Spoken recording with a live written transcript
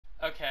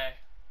Okay.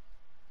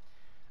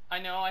 I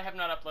know I have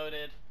not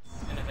uploaded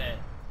in a bit.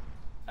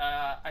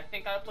 I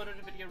think I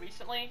uploaded a video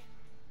recently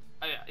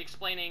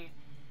explaining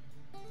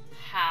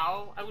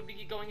how I would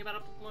be going about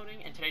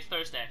uploading, and today's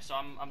Thursday, so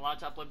I'm allowed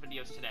to upload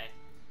videos today.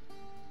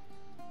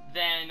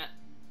 Then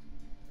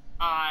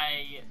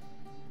I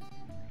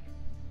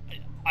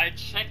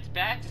checked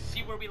back to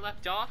see where we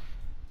left off.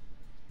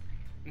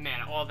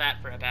 Man, all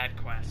that for a bad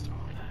quest.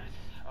 All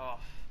that. Oh.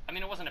 I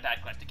mean, it wasn't a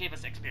bad quest. It gave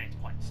us experience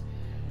points.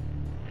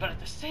 But at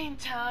the same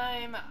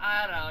time,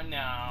 I don't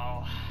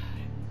know.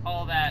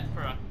 All that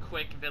for a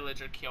quick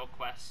villager kill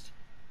quest.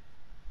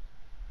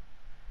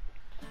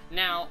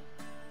 Now,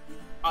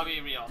 I'll be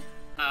real.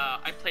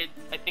 I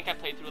think I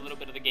played through a little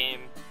bit of the game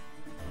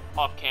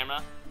off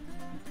camera.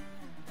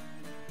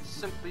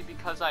 Simply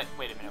because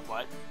wait a minute,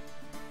 what?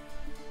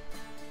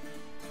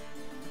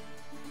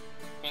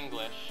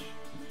 English.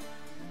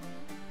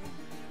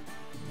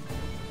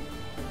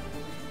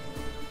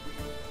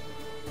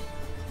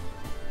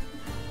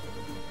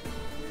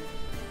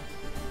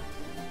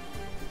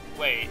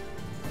 Wait.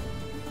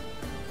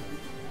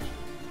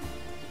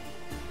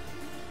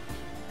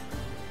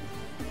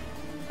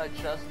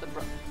 Adjust the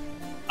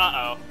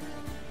uh-oh.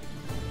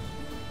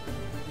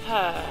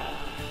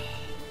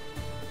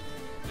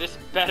 This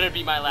better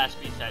be my last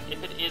reset.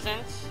 If it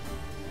isn't,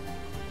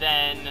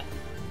 then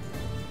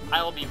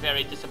I will be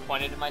very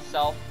disappointed in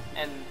myself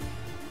and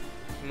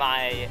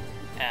my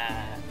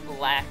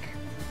lack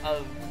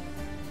of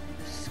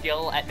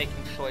skill at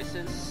making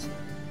choices.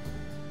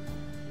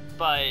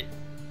 But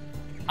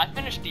I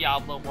finished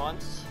Diablo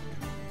once,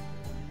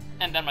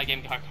 and then my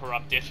game got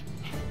corrupted.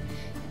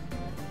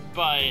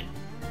 But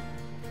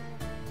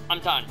I'm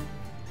done.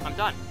 I'm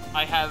done.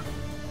 I have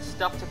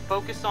stuff to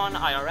focus on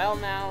IRL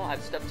now. I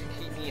have stuff to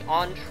keep me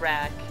on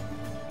track.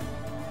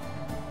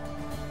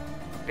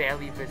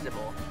 Barely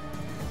visible.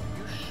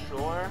 You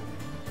sure?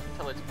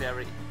 Until it's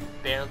barely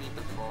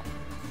visible.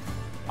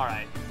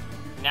 Alright.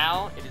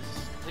 Now it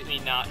is completely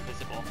not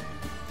visible.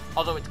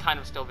 Although it's kind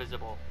of still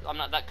visible.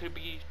 That could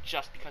be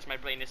just because my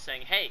brain is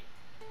saying, hey,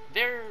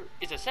 there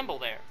is a symbol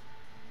there.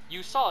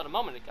 You saw it a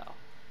moment ago.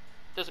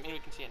 Doesn't mean we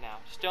can see it now.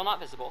 Still not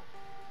visible.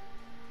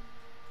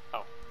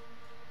 Oh.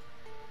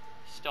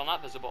 Still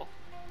not visible.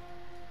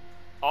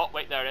 Oh,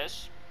 wait, there it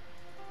is.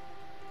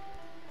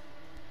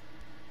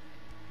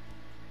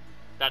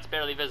 That's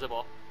barely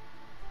visible.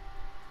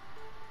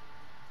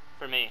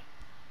 For me.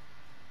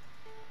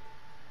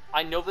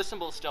 I know the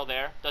symbol is still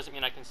there. Doesn't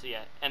mean I can see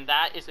it. And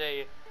that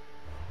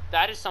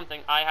is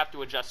something I have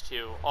to adjust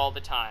to all the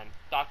time.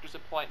 Doctor's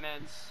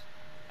appointments,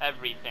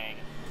 everything.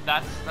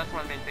 That's one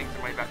of the main things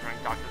I'm worried about during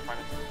doctor's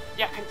appointments.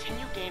 Yeah,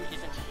 continue game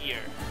isn't here.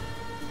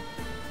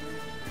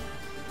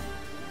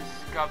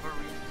 Discovery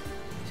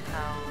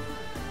Town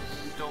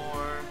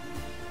Store.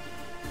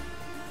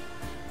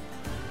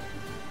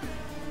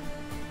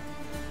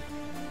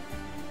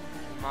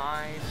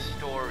 My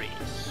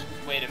stories.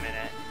 Wait a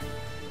minute.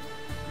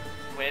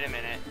 Wait a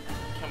minute.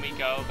 Can we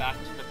go back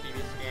to the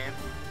previous game?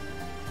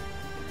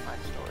 My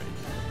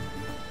stories.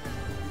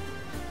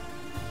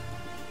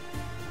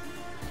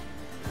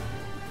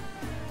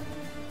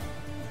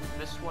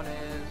 This one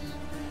is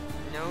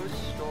no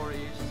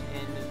stories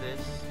in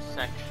this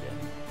section.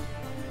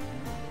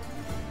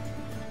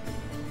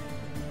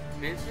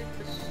 Visit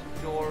the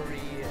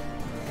story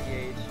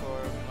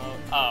creator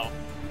mode. Oh.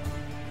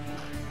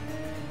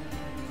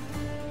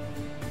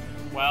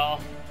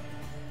 Well,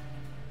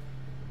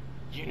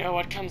 you know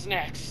what comes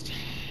next.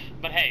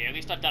 But hey, at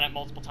least I've done it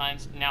multiple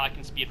times. Now I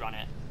can speedrun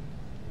it.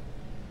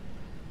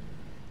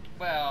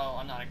 Well,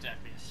 I'm not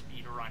exactly a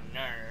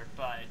speedrunner,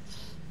 but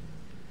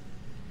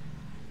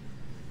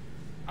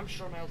I'm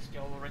sure my old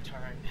skill will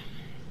return.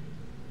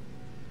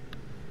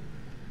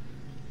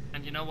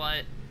 And you know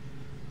what?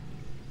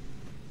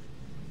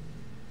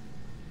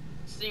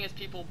 Seeing as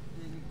people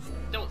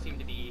don't seem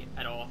to be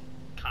at all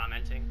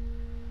commenting,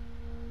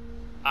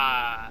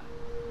 I'll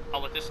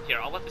let this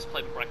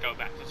play before I go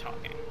back to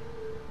talking.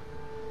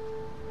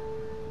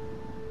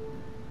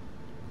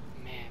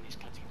 Man, these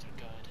cutscenes are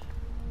good.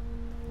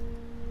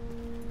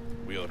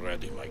 We are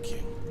ready, my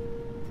king.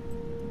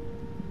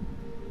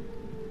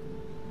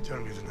 Tell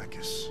me,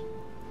 Venekis,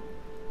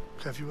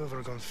 have you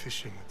ever gone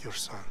fishing with your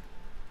son?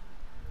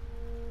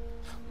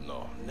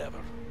 No,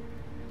 never.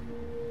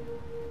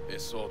 A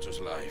soldier's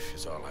life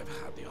is all I've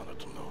had the honor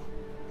to know.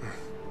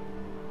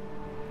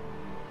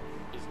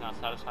 He's not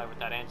satisfied with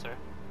that answer.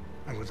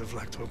 I would have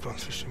liked to have gone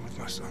fishing with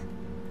my son.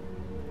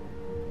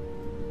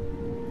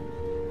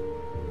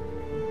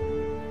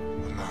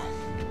 But no.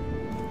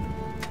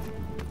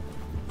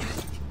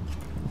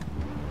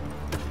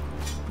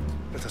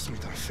 Let us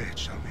meet on fate,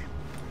 shall we?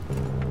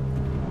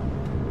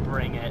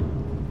 Bring it.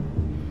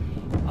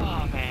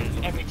 Oh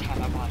man, every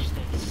time I watch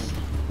this,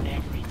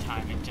 every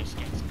time it just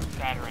gets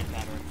better and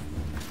better.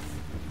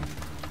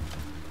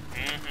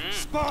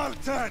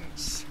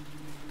 Spartans!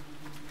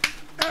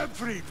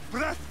 Every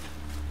breath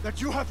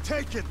that you have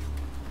taken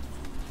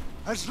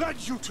has led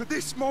you to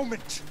this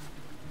moment.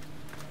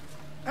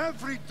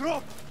 Every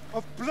drop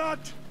of blood,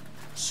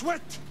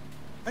 sweat,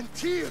 and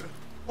tear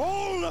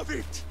All of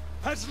it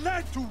has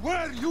led to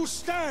where you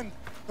stand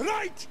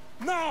right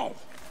now.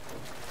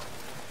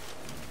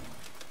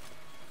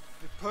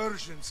 The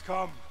Persians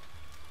come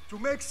to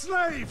make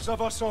slaves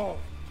of us all.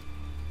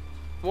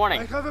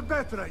 Warning. I have a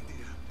better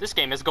idea. This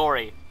game is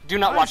gory. Do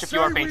not watch if you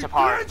are faint of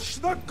heart. Drench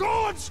the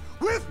gods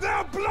with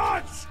their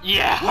blood.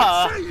 Yeah.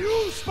 What say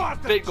you,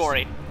 Spartans? Bit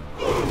gory.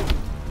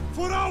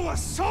 For our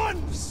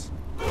sons,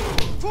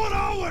 for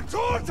our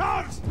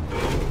daughters,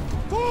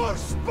 for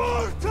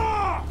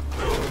Sparta.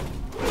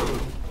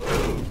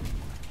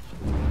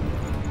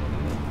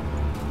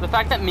 The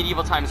fact that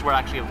medieval times were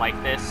actually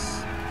like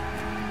this,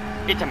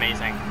 it's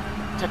amazing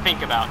to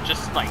think about.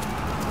 Just like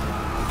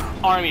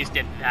armies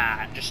did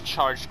that, just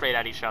charged straight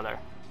at each other,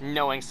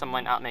 knowing some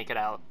might not make it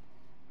out.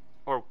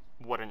 Or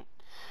wouldn't.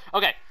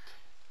 Okay,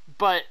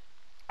 but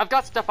I've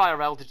got stuff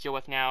IRL to deal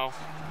with now.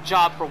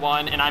 Job for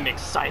one, and I'm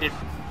excited.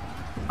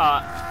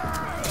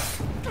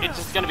 It's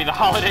just gonna be the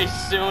holidays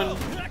soon,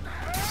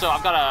 so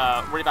I've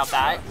gotta worry about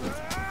that.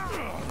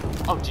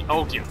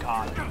 Oh dear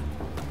God.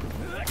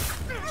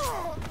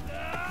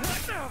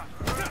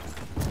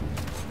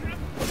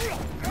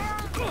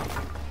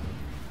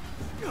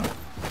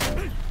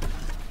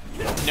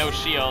 No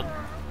shield.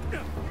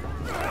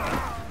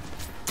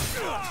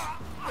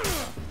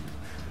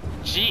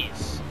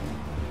 Jeez.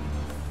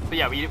 But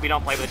yeah, we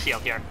don't play with a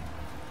shield here.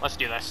 Let's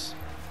do this.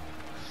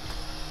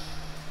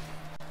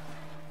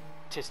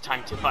 'Tis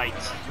time to fight.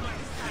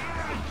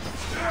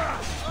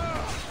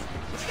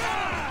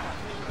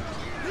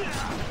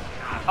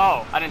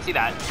 Oh, I didn't see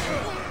that.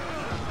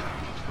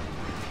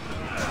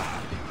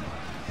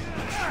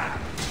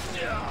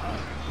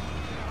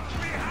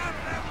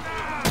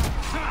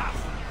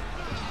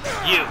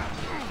 You.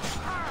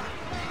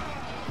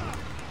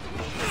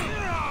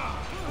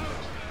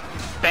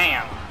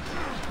 Bam.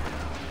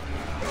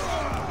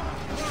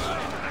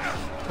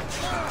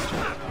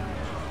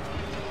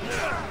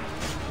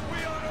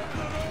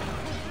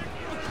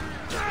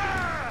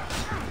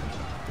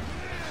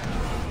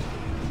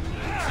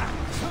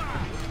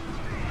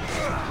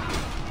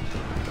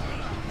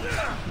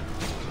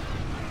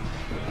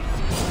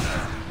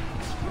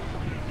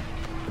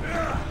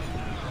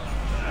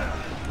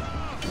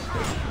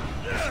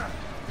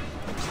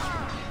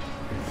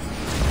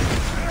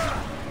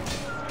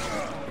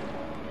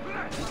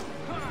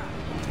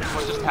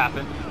 What just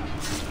happened?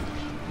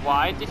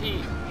 Why did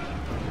he...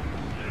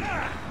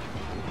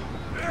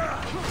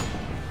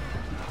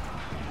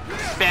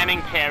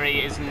 Spamming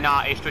parry is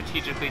not a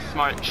strategically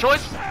smart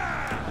choice.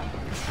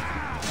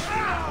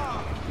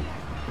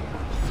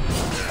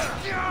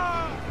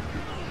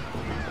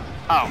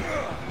 Oh.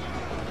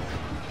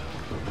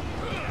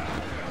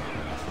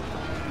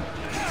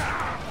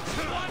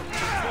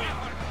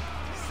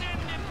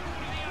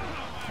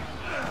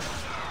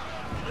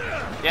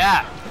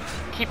 Yeah.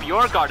 Keep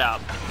your guard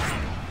up.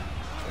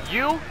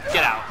 You,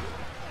 get out.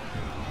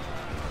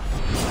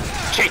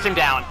 Chase him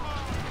down.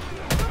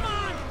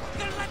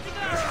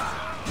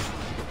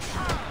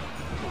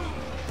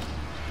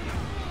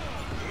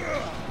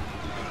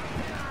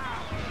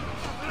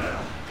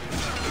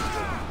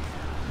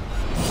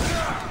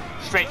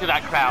 Straight through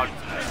that crowd.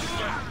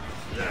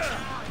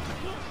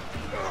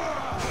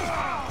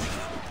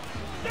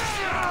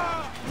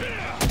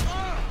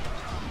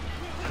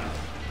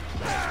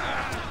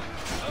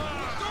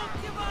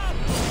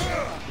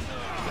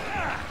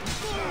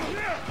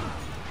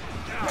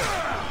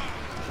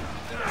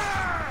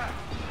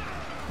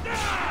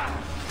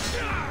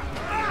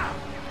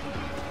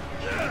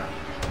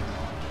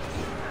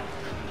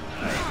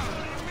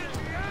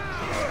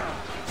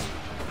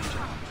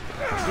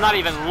 I'm not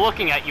even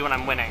looking at you when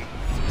I'm winning.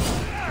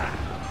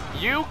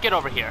 You, get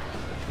over here.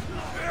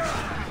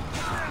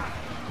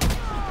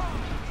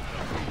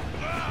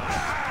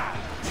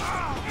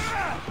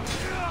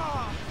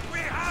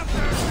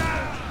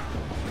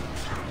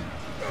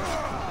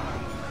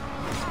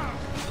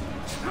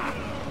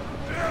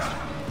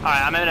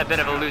 Alright, I'm in a bit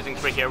of a losing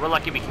streak here. We're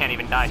lucky we can't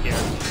even die here.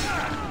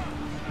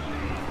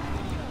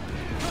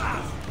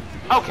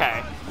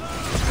 Okay.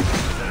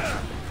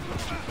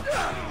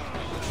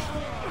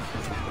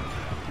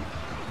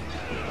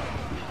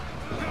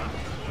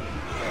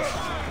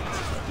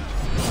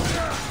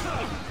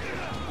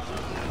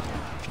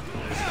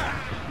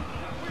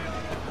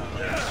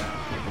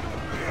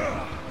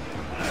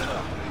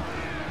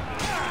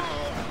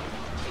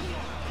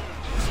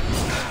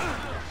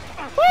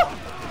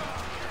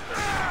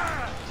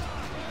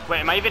 Wait,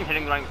 am I even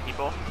hitting the right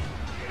people?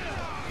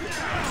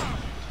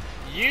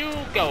 You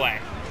go away.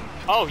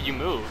 Oh, you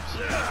moved.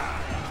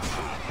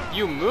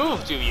 You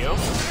move, do you?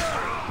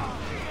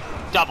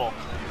 Double.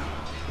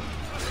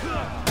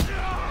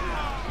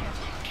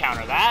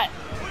 Counter that.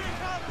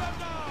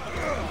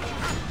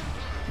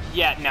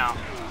 Yeah, no.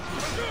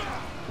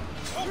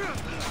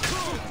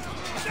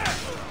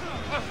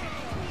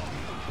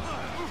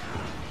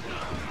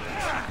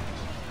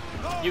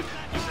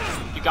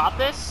 You got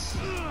this?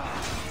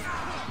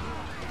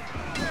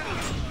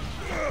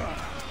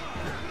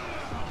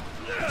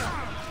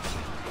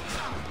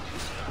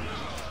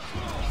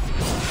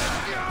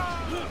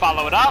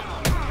 Follow it up.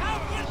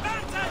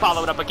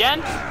 Follow it up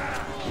again.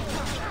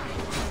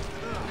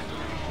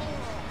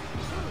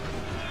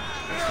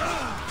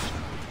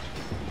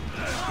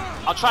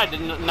 I'll try to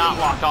not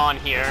lock on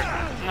here.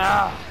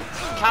 Ugh,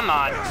 come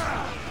on.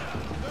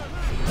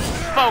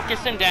 Focus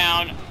him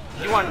down.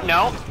 You want...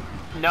 No.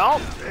 No.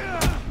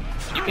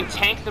 You can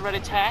tank the red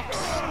attacks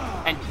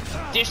and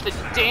dish the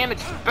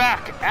damage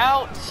back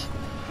out.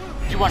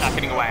 You are not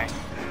getting away.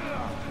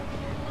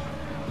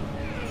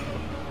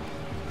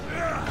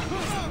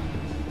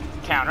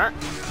 Counter.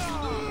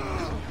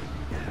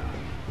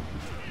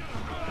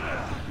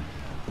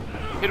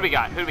 Who do we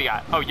got? Who do we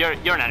got? Oh, you're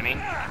an enemy.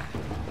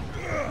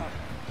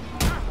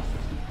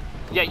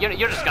 Yeah,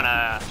 you're just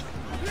gonna...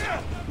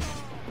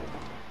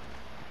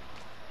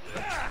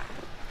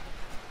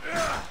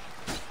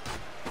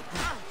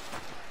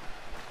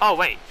 Oh,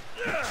 wait.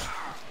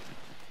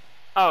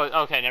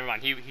 Oh, okay, never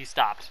mind. He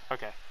stopped.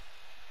 Okay.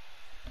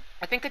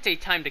 I think it's a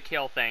time to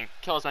kill thing.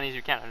 Kill as many as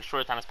you can in as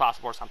short a time as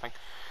possible or something.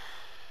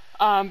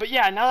 But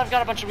yeah, now that I've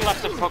got a bunch of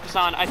relapse to focus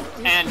on, and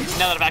now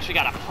that I've actually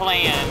got a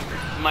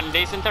plan,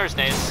 Mondays and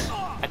Thursdays,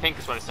 I think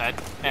is what it said,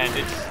 and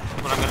it's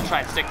what I'm going to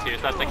try and stick to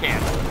as best I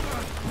can.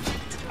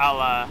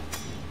 I'll,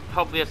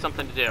 hopefully have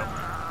something to do.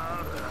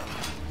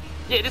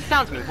 Yeah, it just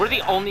sounds to me, we're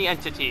the only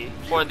entity,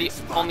 or the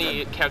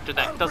only character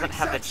that doesn't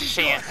have the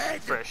chance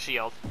for a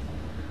shield.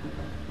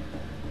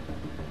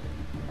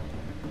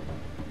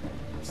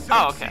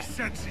 Oh, okay.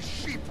 Sends his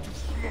sheep to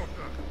slaughter.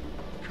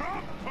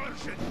 Come,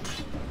 Persian!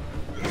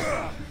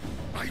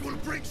 I will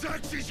bring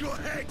Xerxes your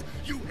head,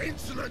 you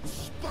insolent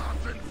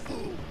Spartan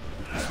fool!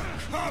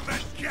 Come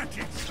and get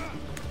it!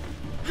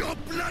 Your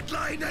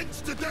bloodline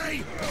ends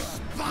today,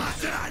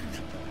 Spartan!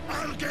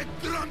 I'll get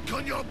drunk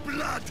on your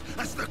blood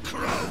as the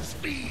crows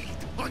feed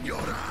on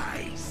your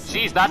eyes!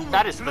 Jeez,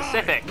 that is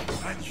specific.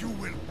 And you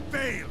will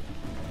fail!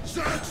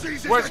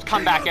 Xerxes is Worst the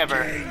comeback king of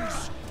ever.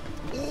 kings.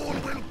 All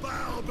will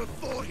bow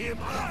before him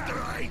after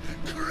I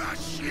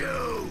crush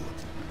you!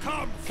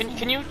 Come,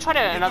 Can you try to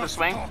another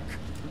swing? talk.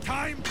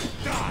 Time to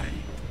die!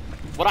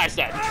 What I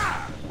said.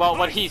 Well,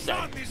 what he said.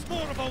 My son is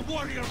more of a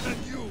warrior than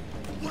you!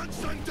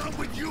 Once I'm done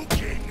with you,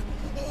 king,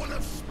 all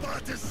of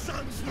Sparta's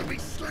sons will be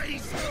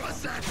slaves of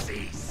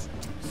Xerxes!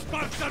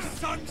 Sparta's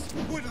sons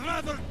would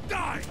rather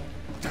die!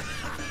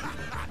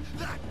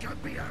 That can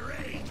be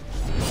arranged!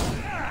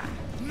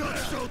 Not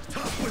so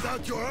tough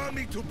without your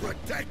army to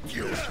protect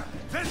you!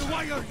 Then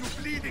why are you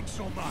bleeding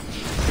so much?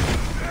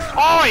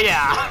 Oh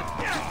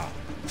yeah!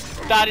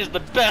 That is the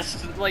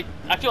best, like,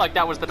 I feel like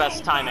that was the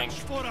best timing.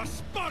 For a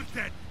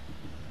Spartan!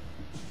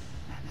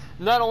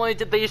 Not only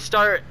did they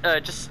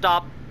just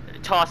stop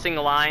tossing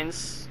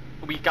lines,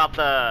 we got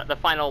the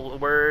final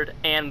word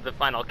and the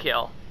final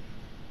kill.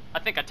 I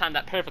think I timed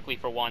that perfectly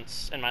for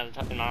once in my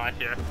life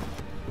here.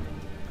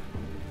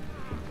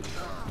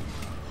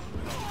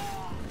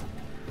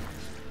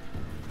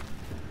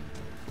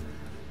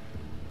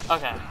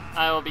 Okay,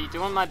 I will be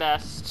doing my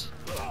best.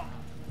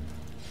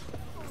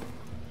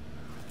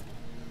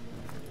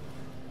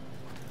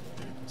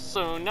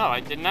 So no, I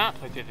did not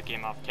play through the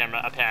game off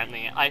camera,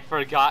 apparently. I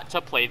forgot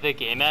to play the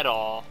game at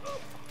all.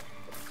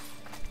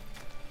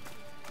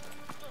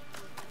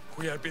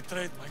 We are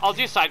betrayed, my I'll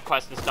do side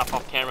quests and stuff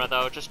off camera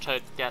though, just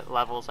to get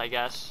levels, I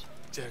guess.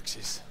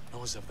 Xerxes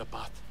knows of the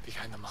path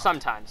behind the mountain.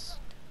 Sometimes.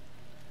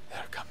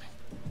 They're coming.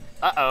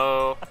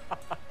 Uh-oh.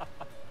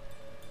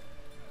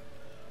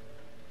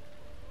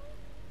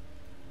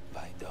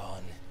 By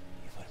dawn,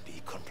 you will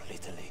be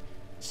completely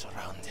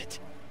surrounded.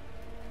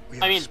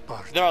 I mean,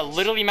 there are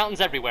literally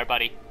mountains everywhere,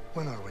 buddy.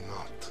 When are we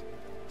not?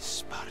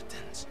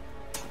 Spartans.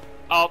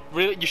 Oh,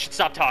 really? You should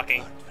stop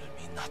talking. Blood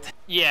will mean nothing.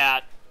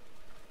 Yeah.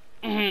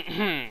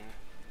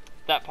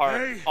 That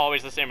part, Hey.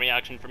 always the same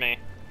reaction for me.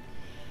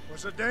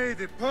 Was a day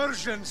the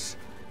Persians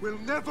will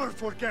never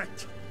forget.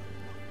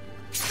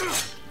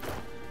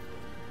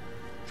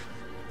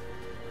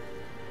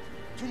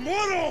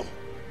 Tomorrow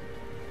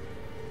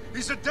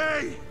is a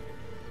day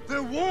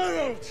the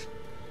world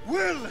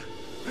will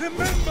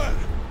remember.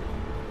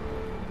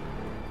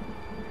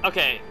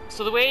 Okay,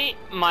 so the way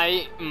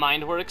my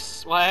mind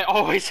works, well, I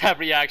always have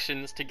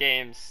reactions to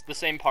games, the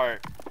same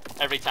part,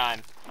 every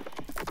time.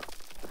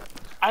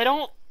 I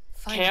don't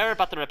care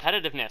about the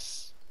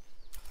repetitiveness.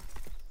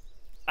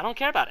 I don't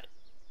care about it.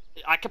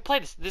 I could play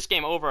this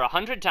game over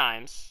 100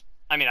 times.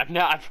 I mean,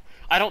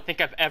 I don't think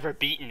I've ever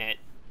beaten it,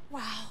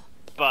 Wow.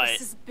 but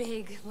This is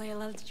big,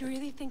 Layla. Did you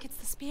really think it's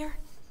the spear?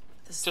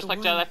 just like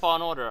Jedi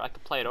Fallen Order, I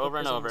could play it over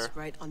and over,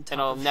 Right on top and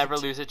it'll of never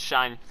it. lose its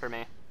shine for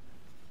me.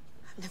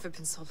 I've never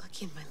been so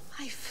lucky in my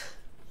life.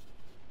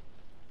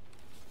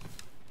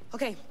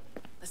 Okay,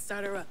 let's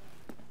start her up.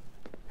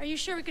 Are you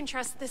sure we can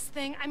trust this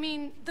thing? I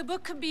mean, the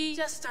book could be...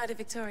 Just started,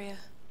 Victoria.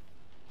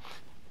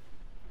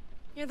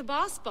 You're the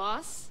boss,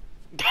 boss.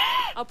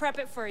 I'll prep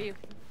it for you.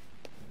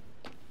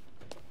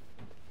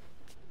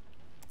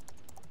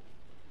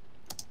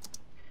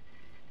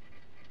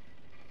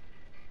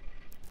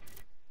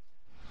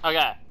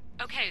 Okay.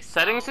 Okay, so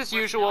Settings as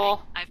we're usual.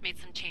 starting. I've made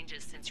some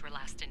changes since you were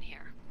last in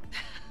here.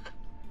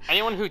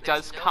 Anyone who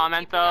does There's no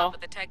comment, keeping up though,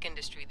 with the tech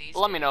industry these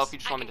let me know days. if you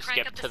just I want me can to crank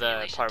skip up the to the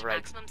simulation part to where I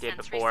maximum did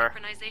sensory before.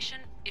 synchronization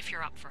if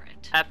you're up for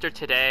it. After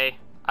today,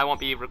 I won't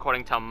be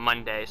recording till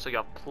Monday, so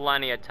you'll have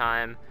plenty of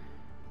time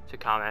to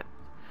comment.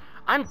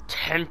 I'm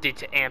tempted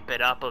to amp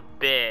it up a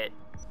bit.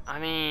 I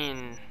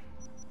mean,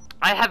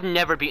 I have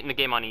never beaten the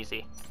game on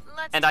easy.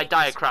 Let's And I take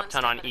die a this crap one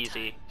ton step on at a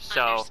easy, time.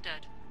 so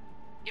Understood.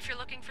 If you're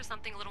looking for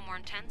something a little more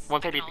intense,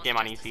 once I can beat the game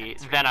on always adjust the easy,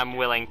 settings then right I'm here.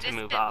 willing to This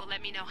move bit up. will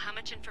let me know how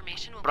much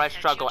information will But be I fed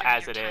struggle to you during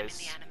as your it time is.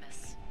 in the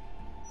Animus.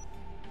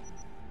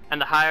 And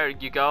the higher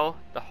you go,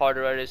 the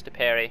harder it is to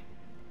parry.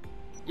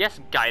 Yes,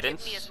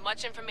 guidance. Give me as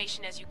much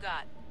information as you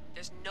got.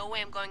 There's no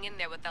way I'm going in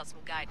there without some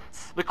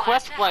guidance. The Glad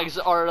quest to flags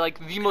help. are like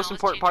You the can most always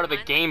important change part your of the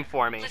mind game later.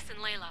 for me. Listen,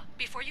 Layla,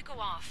 before you go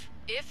off,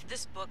 If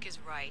this book is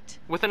right,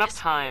 With enough this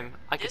time, mirror,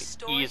 I could this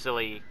story,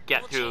 easily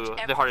get will through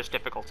change the hardest everything.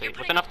 difficulty. you're With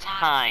putting enough a lot of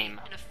time.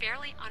 faith in a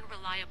fairly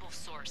unreliable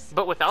source.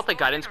 But without the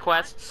Spoiler guidance or not,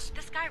 quests,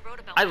 this guy wrote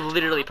about I magical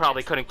literally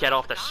probably objects couldn't in get Will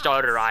off of the Gods.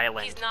 starter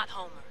island. He's not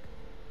Homer.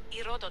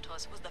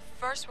 Herodotus was the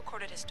first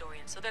recorded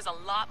historian, so there's a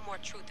lot more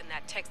truth in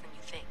that text than you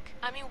think.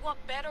 I mean,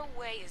 what better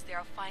way is there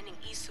of finding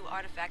Isu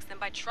artifacts than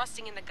by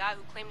trusting in the guy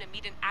who claimed to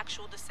meet an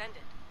actual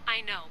descendant?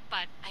 I know,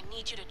 but I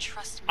need you to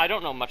trust me. I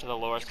don't know much of the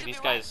lore, You so could these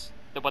be right. guys,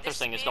 what they're This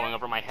saying is spear, going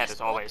over my head this as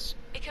book, always.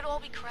 It could all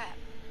be crap.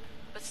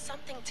 But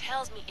something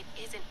tells me it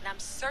isn't, and I'm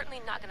certainly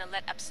not gonna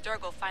let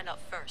Abstergo find out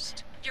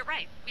first. you're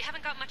right. We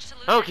haven't got much to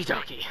lose. Okie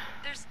anyway. dokie.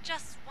 There's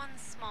just one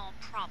small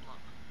problem.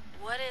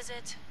 What is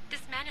it?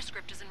 This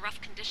manuscript is in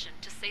rough condition,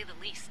 to say the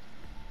least.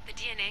 The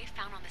DNA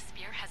found on the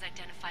spear has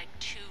identified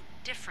 2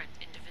 different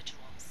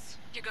individuals.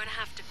 You're going to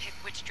have to pick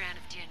which strand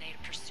of DNA to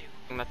pursue.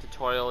 That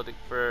tutorial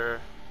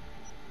for...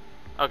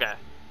 Okay.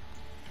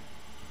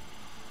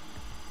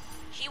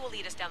 He will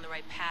lead us down the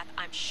right path,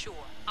 I'm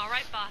sure. All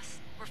right, boss.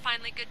 We're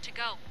finally good to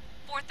go.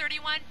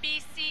 431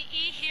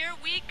 BCE, here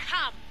we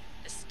come.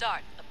 The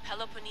start of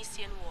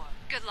Peloponnesian War.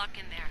 Good luck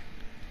in there.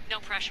 No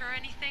pressure or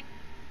anything,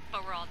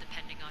 but we're all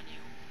depending on you.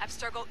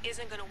 Abstergo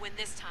isn't gonna win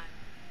this time.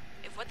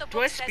 If what the Do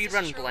I book says is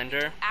speedrun true, Blender? we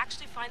do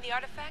actually find the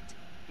artifact,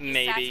 the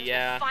Maybe, assassins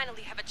yeah. will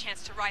finally have a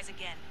chance to rise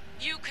again.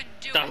 You can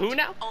do The it. who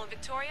now? Oh, and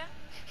Victoria?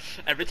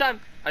 Every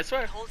time, I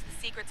swear. It holds the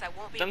secrets I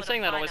won't be Them able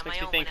saying to that find always on makes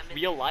my me own think when I'm in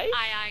real life?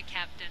 Aye, aye,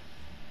 Captain.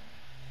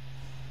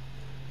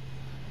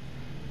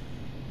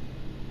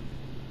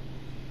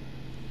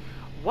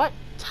 What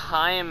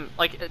time,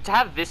 like, to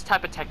have this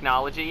type of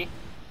technology,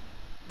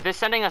 they're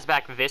sending us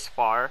back this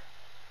far,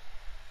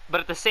 but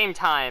at the same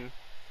time,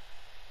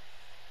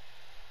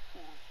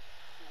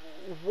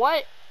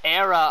 what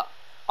era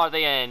are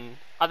they in?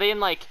 Are they in,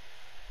 like,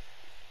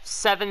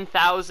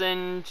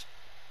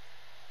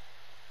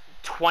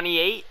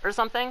 7,028 or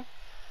something?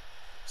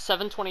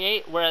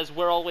 728, whereas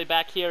we're all the way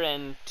back here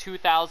in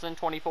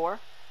 2024?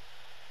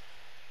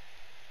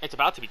 It's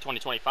about to be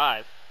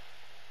 2025.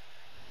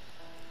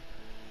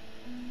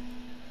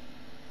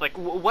 Like,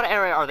 what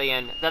area are they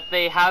in that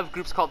they have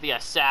groups called the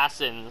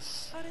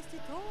Assassins,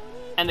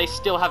 and they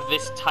still have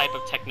this type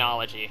of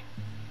technology?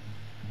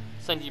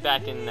 Send you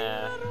back in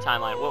the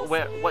timeline.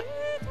 What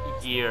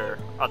year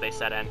are they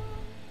set in?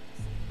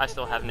 I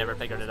still have never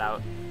figured it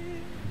out.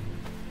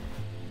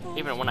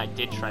 Even when I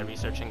did try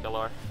researching the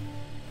lore.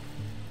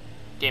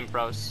 Game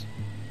froze.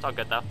 It's all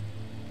good though.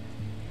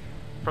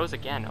 Froze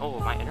again. Oh,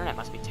 my internet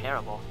must be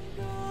terrible.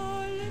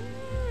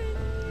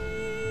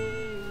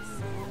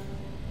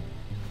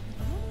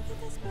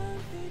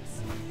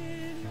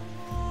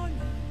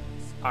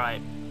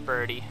 Alright,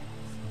 Birdie.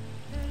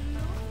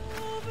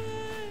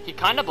 He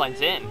kind of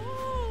blends in.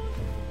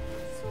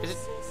 Is it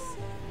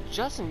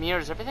just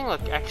mirrors? Everything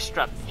look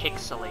extra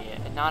pixely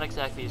and not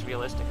exactly as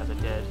realistic as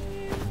it did.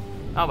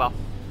 Oh well.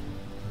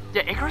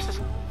 Yeah, Icarus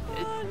is...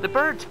 the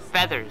bird's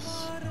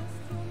feathers.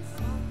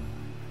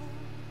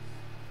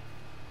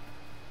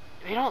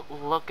 They don't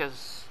look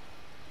as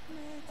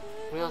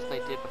real as they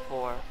did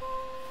before.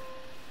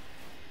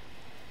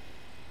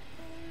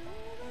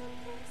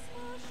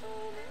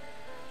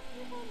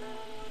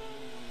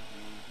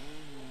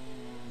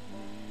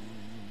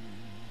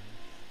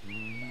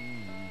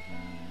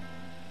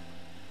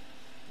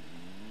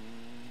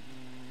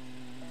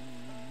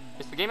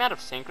 Is the game out of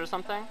sync or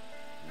something?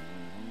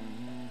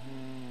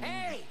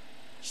 Hey!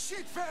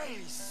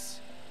 Shitface!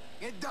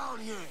 Get down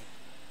here!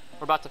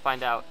 We're about to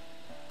find out.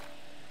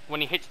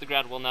 When he hits the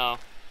ground, we'll know.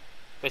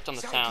 Based on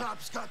the sound.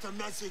 Cyclops got a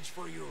message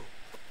for you.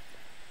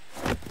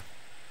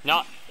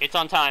 No, it's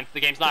on time. The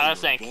game's not out of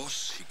sync.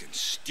 Boss, he can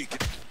stick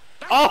it.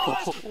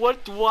 Oh!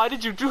 What? Why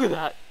did you do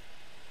that?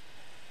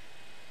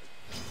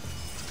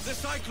 The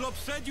Cyclops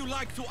said you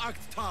like to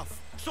act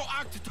tough, so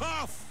act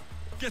tough!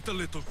 Get a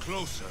little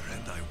closer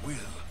and I will.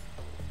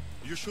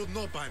 You should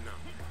know by now.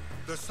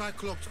 The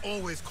Cyclops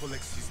always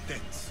collects his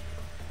debts.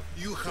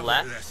 You have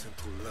Left. a lesson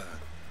to learn.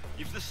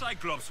 If the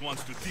Cyclops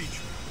wants to teach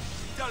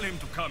you, tell him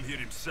to come here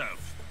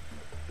himself.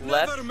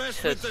 Left Never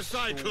mess to with the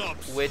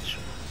Cyclops. switch.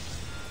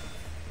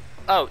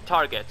 Oh,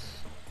 targets.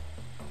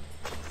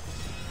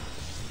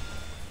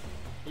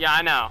 Yeah,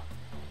 I know.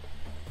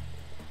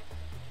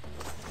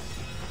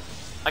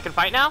 I can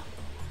fight now?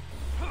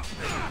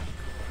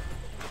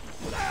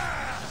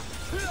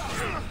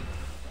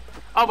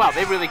 Oh wow,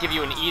 they really give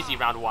you an easy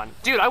round 1.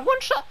 Dude, I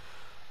one-shot...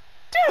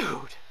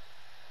 Dude!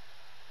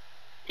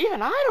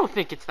 Even I don't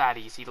think it's that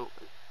easy to...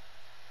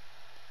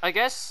 I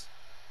guess,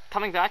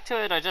 coming back to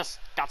it, I just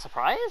got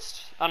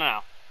surprised? I don't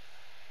know.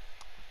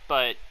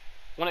 But,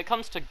 when it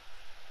comes to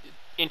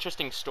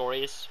interesting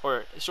stories,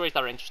 or stories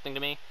that are interesting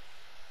to me,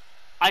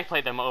 I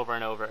play them over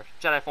and over.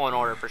 Jedi Fallen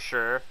Order, for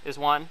sure, is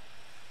one.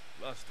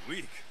 Last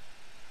week.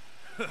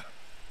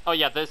 Oh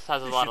yeah, this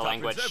has a This lot shit of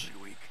happens language.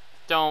 every week.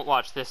 Don't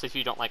watch this if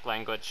you don't like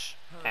language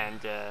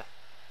and the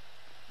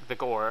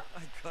gore.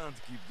 I can't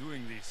keep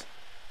doing this.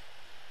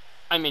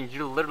 I mean,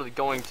 you're literally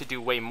going to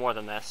do way more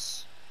than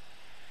this.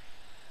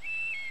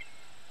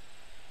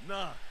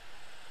 Nah.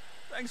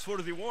 Thanks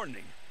for the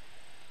warning.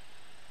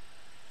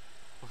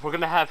 We're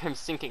gonna have him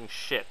sinking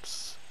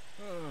ships.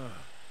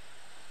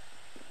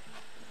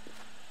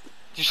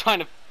 You're trying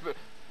to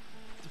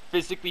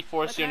physically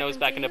force your nose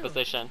back into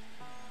position.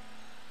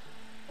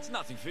 It's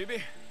nothing,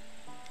 Phoebe.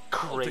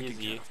 All taken care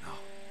Crazy. of now.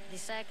 The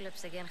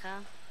Cyclops again,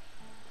 huh?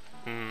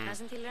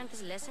 Hasn't he learned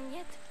his lesson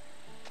yet?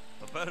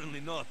 Apparently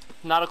not.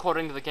 Not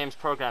according to the game's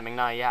programming,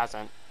 no, he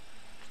hasn't.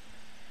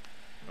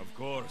 Of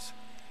course.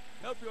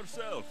 Help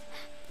yourself.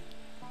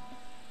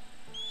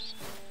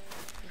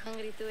 You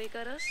hungry too,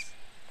 Icarus?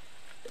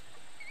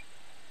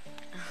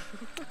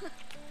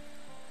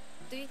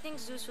 Do you think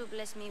Zeus will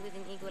bless me with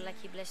an ego like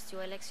he blessed you,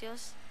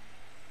 Alexios?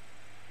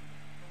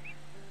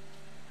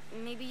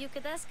 Maybe you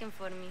could ask him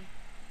for me.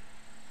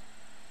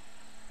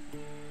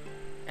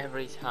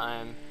 Every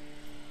time.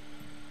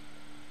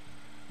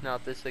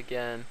 Not this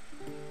again.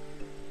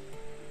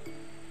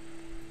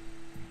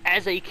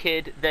 As a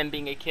kid, then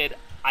being a kid,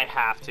 I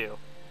have to.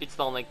 It's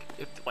the only,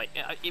 like,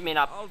 it may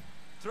not. I'll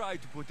try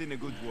to put in a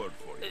good word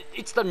for you.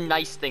 It's the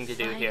nice thing to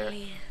do here.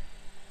 Finally.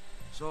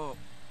 So,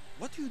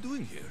 what are you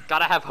doing here?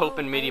 Gotta have hope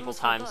in Oh, I medieval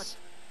almost times.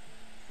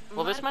 forgot.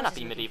 Well, this might not Marcus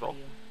be is looking for medieval.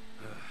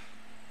 you.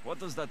 What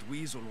does that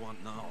weasel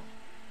want now?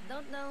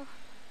 Don't know.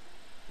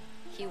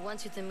 He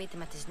wants you to meet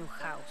him at his new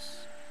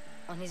house.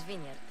 On his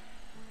vineyard.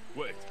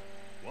 Wait,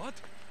 what?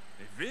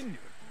 A vineyard?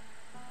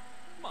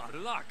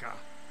 Marlaka!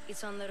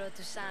 It's on the road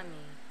to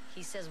Sami.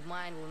 He says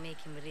wine will make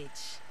him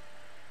rich.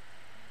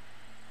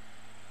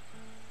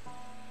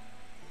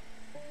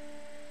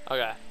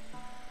 Okay.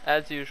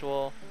 As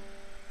usual.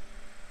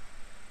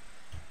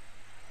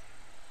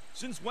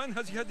 Since when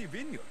has he had a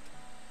vineyard?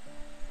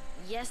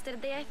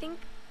 Yesterday, I think?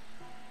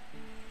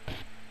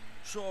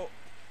 So,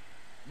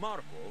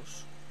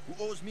 Marcos,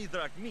 who owes me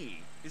drachmi,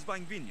 is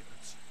buying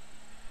vineyards.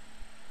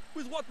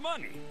 With what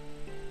money?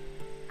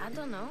 I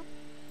don't know.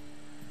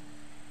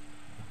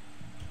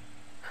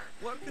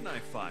 Where can I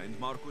find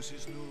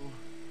Marcos's new,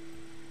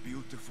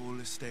 beautiful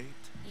estate?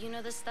 You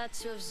know the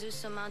statue of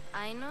Zeus on Mount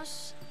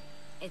Ainos?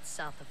 It's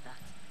south of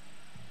that.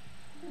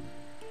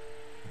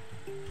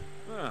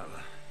 Well,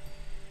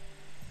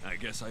 I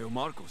guess I owe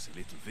Marcos a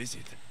little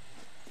visit.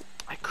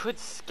 I could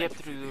skip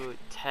through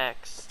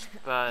text,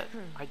 but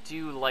I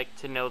do like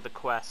to know the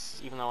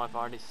quests, even though I've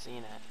already seen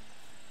it.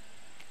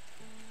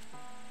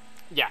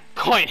 Yeah,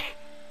 coin!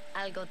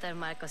 I'll go tell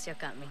Marcos you're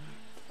coming.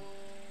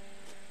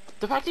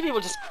 The fact that people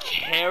just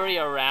carry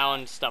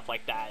around stuff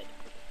like that.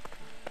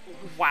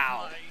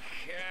 Wow.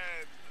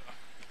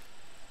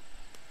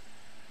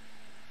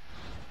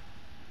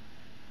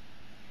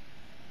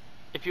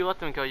 If you let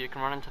them go, you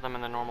can run into them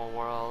in the normal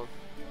world.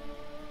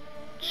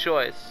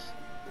 Choices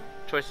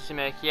you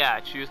make, yeah,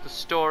 choose the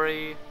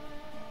story.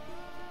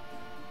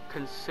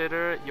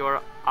 Consider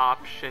your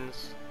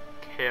options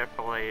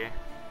carefully,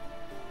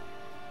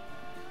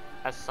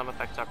 as some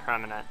effects are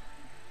permanent.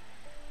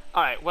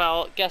 Alright,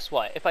 well, guess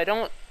what? If I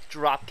don't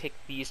dropkick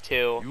these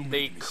two,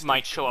 they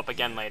might show up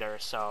again later,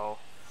 so...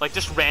 Like,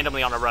 just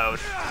randomly on the road.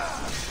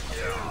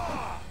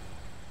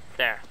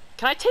 There.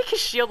 Can I take his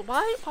shield?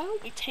 Why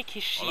don't we take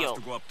his I'll shield?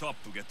 have to go up top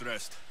to get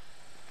dressed.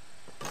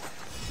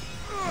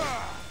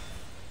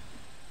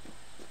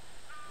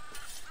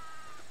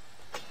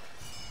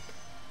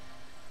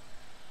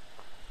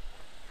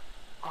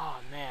 Oh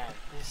man,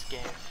 this game.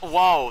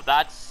 Whoa,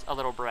 that's a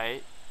little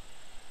bright.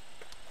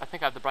 I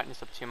think I have the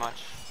brightness up too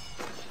much.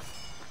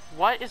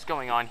 What is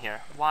going on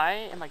here? Why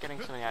am I getting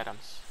so many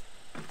items?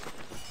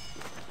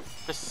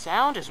 The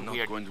sound is I'm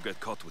weird. not going to get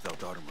caught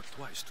without armor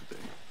twice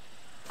today.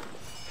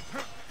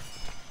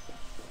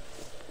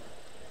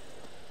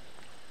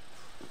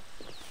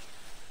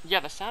 Yeah,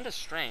 the sound is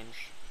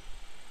strange.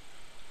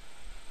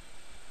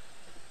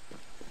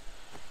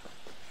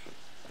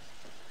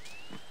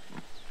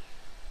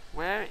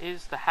 Where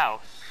is the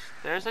house?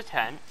 There's a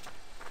tent.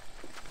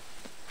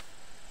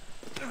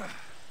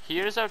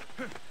 Here's a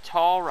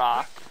tall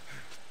rock.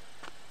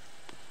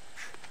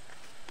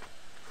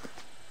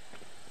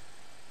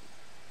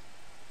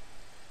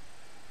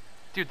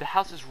 Dude, the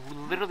house is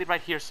literally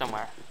right here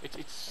somewhere.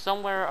 It's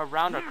somewhere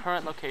around our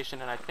current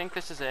location, and I think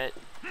this is it.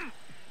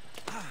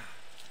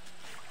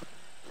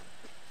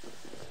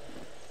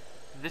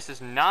 This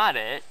is not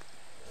it.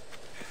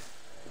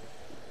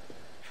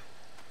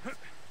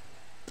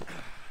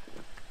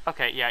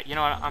 Okay, yeah, you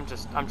know what? I'm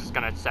just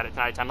gonna set it to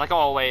nighttime, like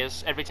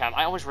always, every time.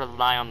 I always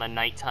rely on the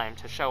nighttime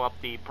to show up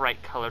the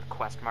bright colored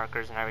quest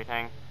markers and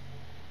everything.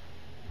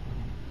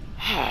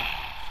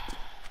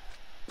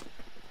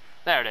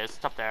 There it is.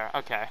 It's up there.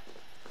 Okay.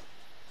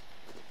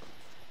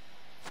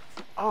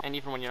 Oh, and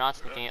even when you're not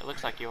sneaking, it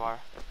looks like you are.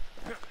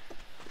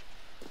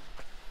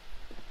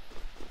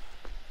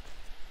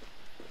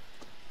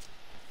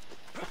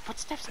 The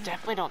footsteps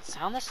definitely don't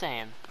sound the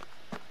same.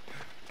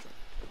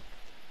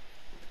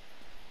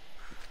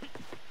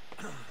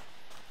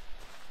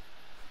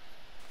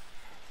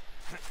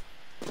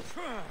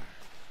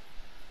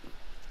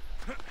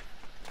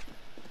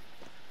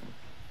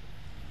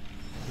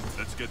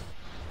 Let's get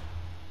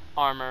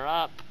Armor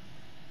up.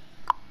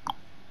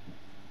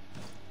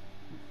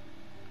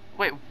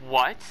 Wait,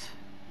 what?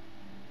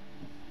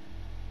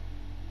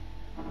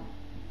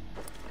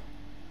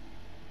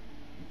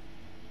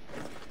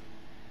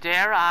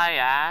 Dare I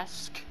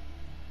ask?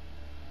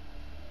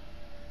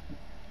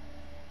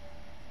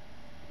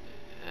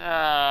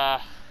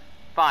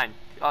 Fine.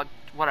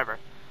 Whatever.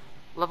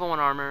 Level 1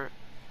 armor.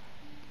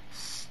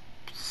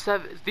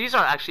 These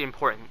are actually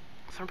important.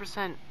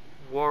 7%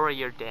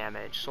 warrior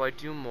damage, so I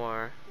do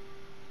more.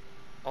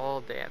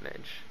 All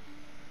damage.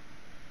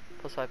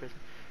 Plus 5%.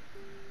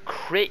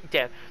 Crit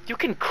damage. You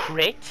can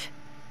crit?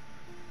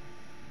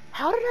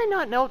 How did I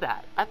not know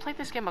that? I played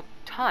this game a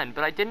ton,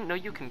 but I didn't know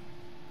you can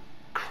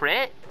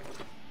crit?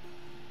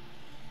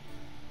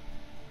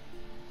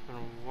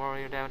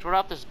 Warrior damage. What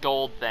about this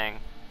gold thing?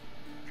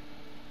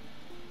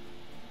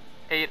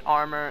 8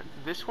 armor.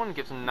 This one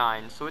gives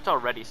 9, so it's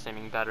already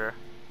seeming better.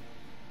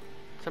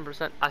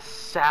 10%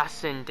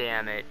 assassin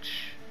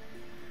damage.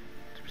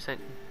 2%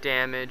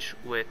 damage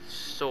with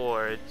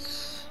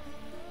swords.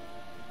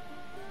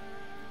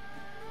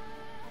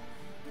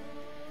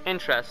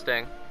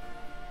 Interesting.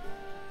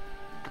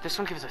 But this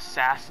one gives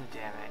assassin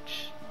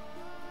damage.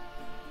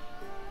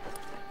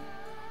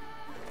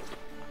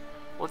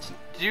 Let's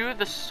do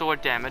the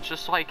sword damage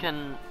just so I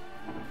can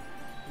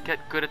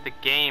get good at the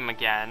game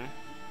again.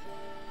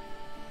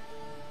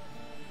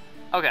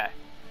 Okay.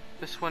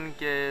 This one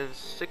gives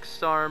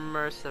 6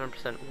 armor,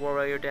 7%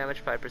 warrior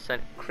damage, 5%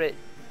 crit.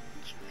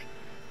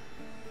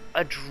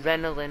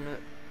 Adrenaline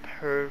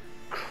per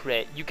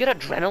crit. You get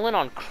adrenaline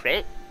on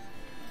crit?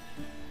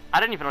 I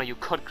didn't even know you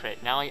could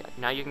crit. Now you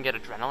can get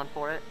adrenaline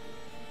for it.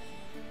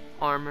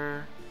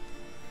 Armor.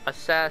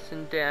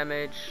 Assassin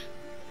damage.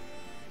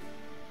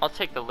 I'll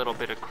take the little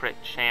bit of crit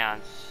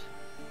chance.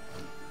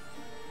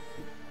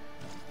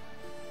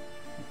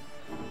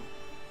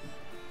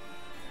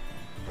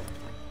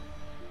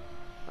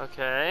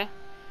 Okay.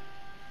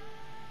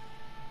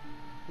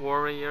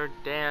 Warrior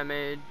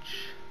damage.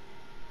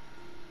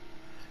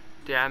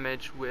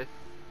 Damage with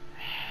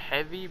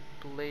heavy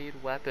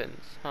blade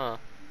weapons, huh?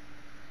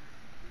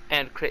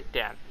 And crit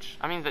damage.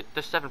 I mean, the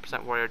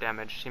 7% warrior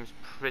damage seems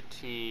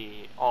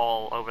pretty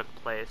all over the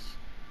place.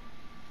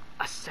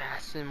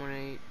 Assassin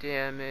rate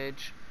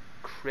damage,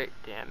 crit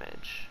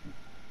damage.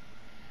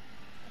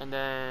 And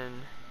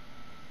then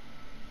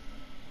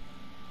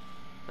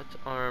that's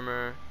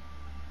armor,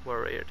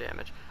 warrior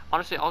damage.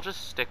 Honestly, I'll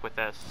just stick with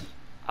this.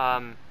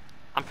 I'm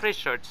pretty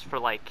sure it's for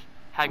like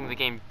having the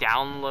game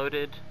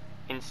downloaded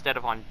instead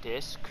of on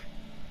disc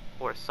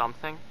or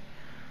something.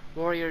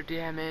 Warrior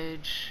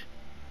damage,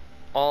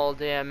 all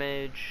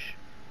damage,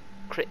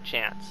 crit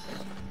chance.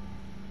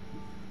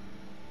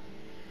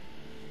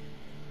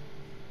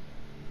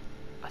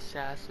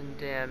 Assassin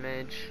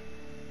damage.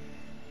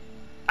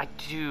 I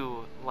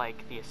do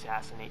like the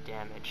assassinate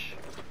damage.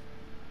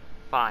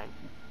 Fine.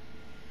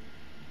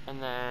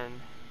 And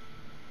then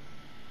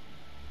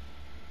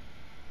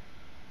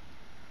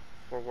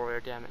for warrior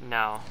damage,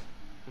 no.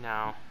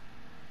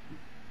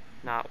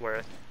 Not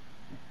worth.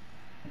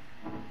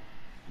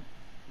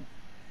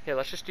 Here,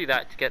 let's just do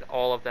that to get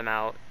all of them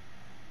out.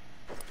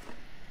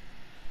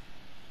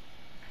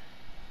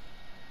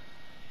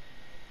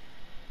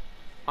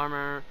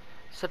 Armor,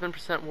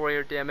 7%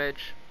 warrior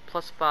damage,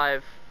 plus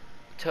 5%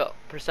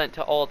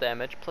 to all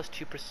damage, plus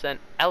 2%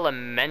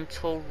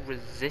 elemental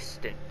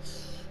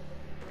resistance.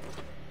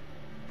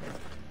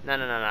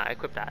 No,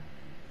 equip that.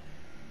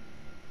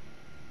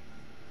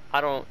 I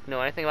don't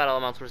know anything about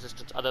elemental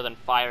resistance other than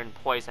fire and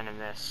poison in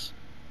this,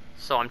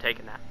 so I'm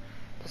taking that.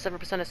 Plus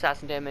 7%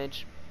 assassin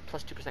damage,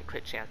 plus 2%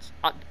 crit chance.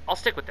 I'll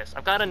stick with this.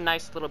 I've got a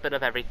nice little bit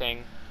of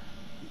everything.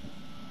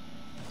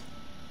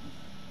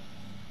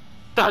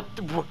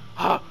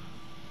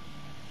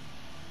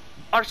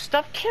 Are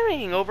stuff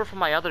carrying over from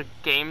my other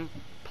game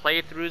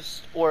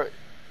playthroughs, or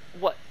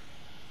what?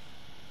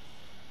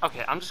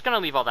 Okay, I'm just gonna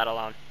leave all that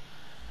alone.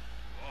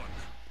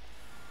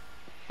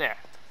 There.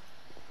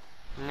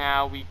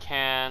 Now we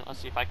can,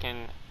 let's see if I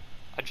can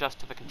adjust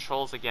to the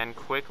controls again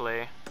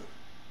quickly.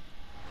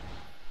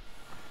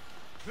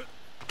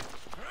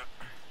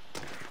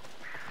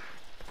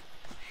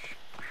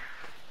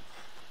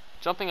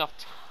 Jumping off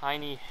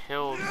tiny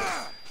hills.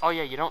 Oh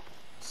yeah, you don't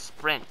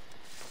sprint.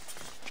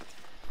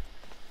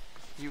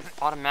 You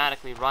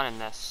automatically run in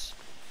this.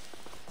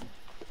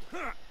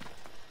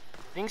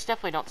 Things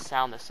definitely don't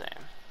sound the same.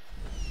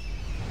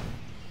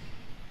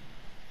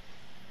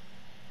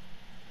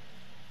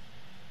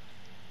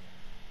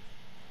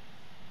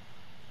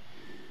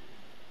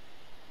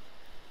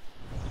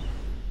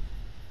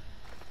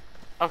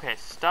 Okay,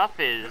 stuff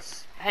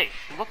is... Hey,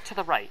 look to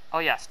the right. Oh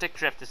yeah, stick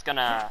drift is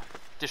gonna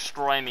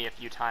destroy me a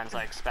few times,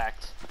 I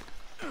expect.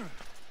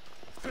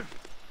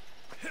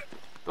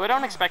 Though I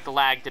don't expect the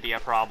lag to be a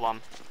problem.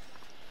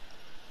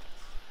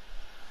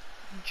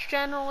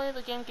 Generally,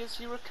 the game gives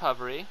you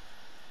recovery.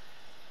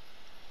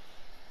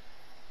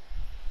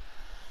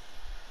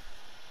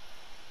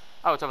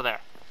 Oh, it's over there.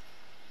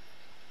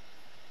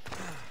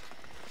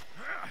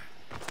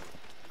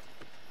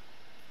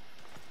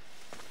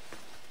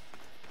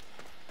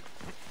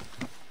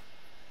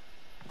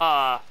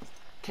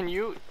 Can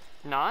you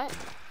not?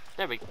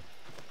 There we go.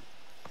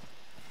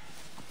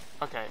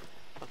 Okay,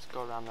 let's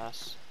go around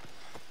this.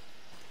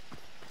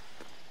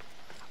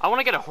 I want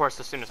to get a horse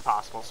as soon as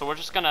possible, so we're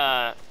just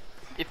gonna...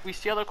 If we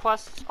see other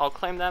quests, I'll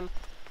claim them.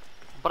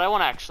 But I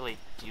want to actually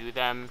do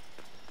them.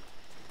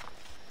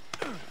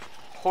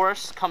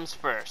 Horse comes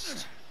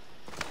first.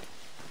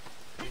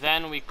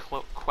 Then we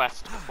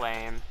quest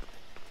claim.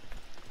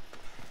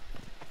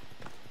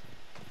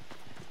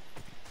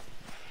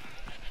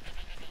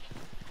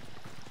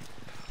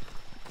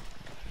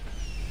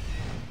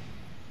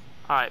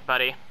 Alright,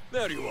 buddy.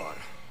 There you are.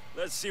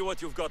 Let's see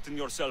what you've gotten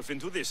yourself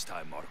into this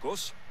time,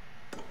 Marcos.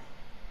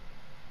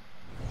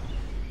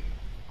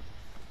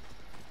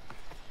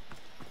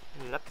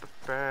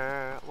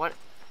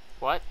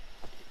 What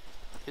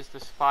is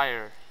this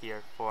fire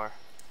here for?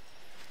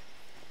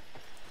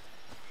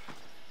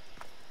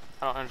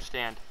 I don't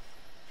understand.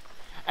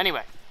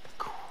 Anyway,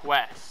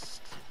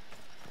 quest.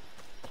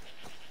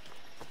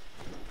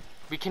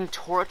 We can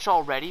torch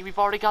already? We've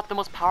already got the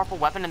most powerful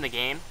weapon in the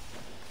game?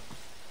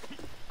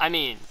 I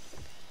mean...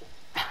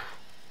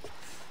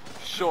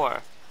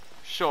 Sure.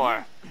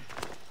 Sure.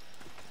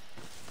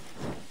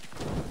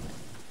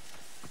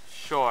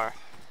 Sure.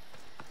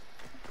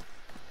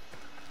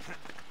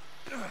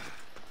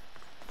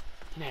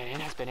 Man, it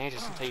has been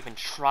ages since I even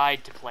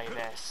tried to play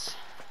this.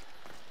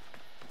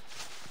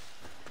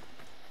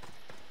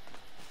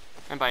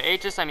 And by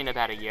ages, I mean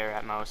about a year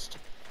at most.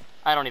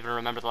 I don't even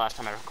remember the last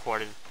time I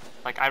recorded.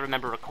 Like, I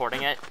remember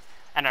recording it,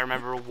 and I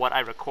remember what I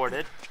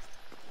recorded.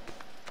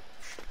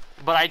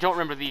 But I don't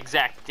remember the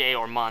exact day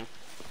or month.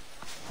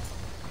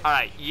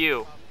 Alright,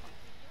 you.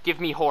 Give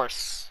me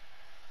horse.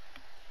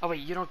 Oh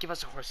wait, you don't give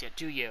us a horse yet,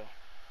 do you?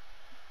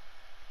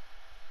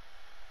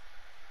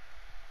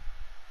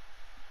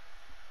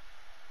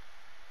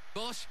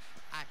 Boss,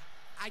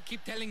 I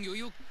keep telling you,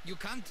 you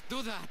can't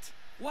do that.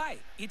 Why?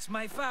 It's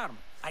my farm.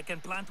 I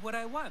can plant what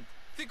I want.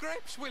 The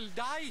grapes will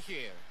die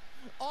here.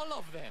 All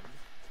of them.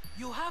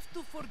 You have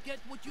to forget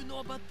what you know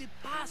about the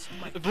past,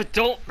 my friend. But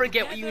don't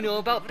forget what you know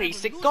about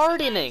basic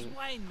gardening.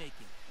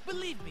 Winemaking.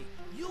 Believe me,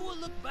 you will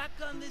look back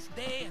on this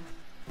day and...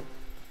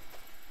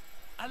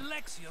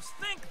 Alexios,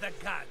 thank the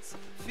gods.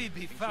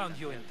 Phoebe found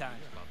you in time.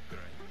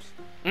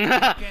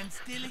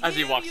 As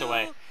he walks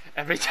away.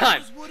 Every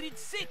time.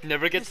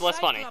 Never gets less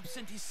funny. The Cyclops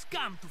sent his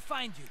scum to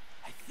find you.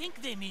 I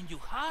think they mean you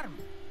harm.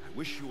 I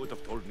wish you would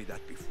have told me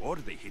that before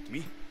they hit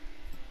me.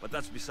 But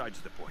that's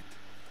besides the point.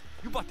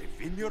 You bought a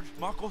vineyard,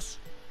 Marcos?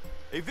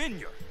 A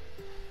vineyard?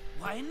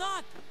 Why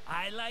not?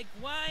 I like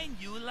wine,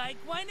 you like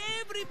wine,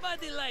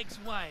 everybody likes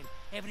wine.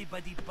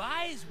 Everybody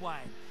buys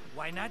wine.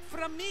 Why not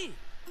from me?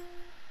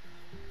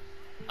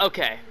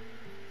 Okay.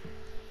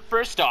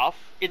 First off,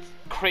 it's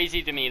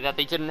crazy to me that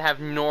they didn't have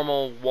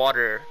normal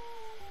water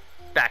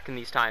back in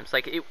these times.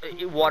 Like,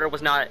 water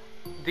was not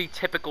the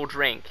typical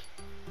drink.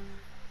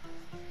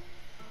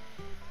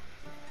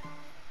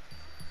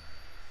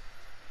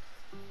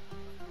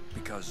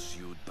 Because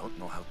you don't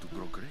know how to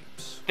grow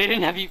grapes. They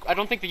didn't have I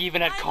don't think they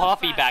even had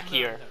coffee back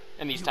here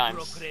in these times.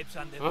 You grow grapes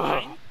on the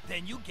vine,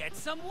 then you get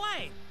some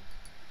wine.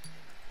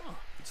 Oh,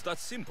 it's that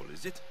simple,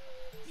 is it?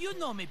 You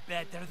know me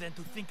better than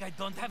to think I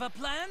don't have a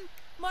plan.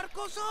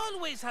 Marcos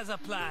always has a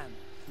plan.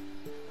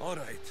 All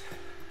right.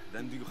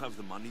 Then do you have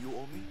the money you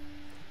owe me?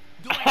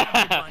 Do I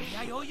have the money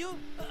I owe you?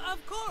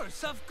 Of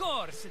course, of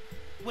course.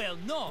 Well,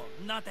 no,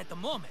 not at the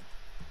moment.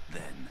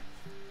 Then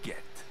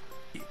get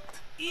it.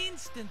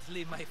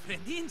 Instantly, my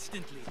friend,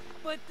 instantly.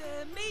 But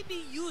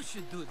maybe you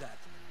should do that.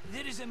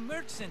 There is a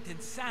merchant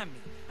in Sami.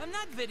 I'm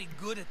not very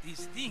good at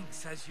these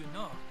things, as you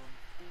know.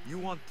 You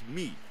want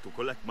me to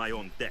collect my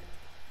own debt?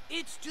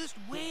 It's just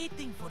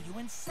waiting for you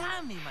in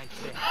Sami, my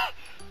friend.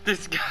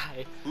 This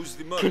guy Who's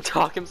the can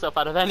talk himself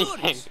out of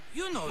anything. Duris,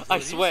 you know I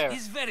Duris. swear.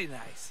 He's very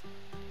nice.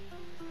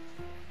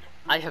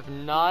 I have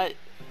not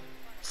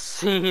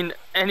seen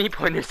any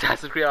point in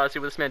Assassin's Creed Odyssey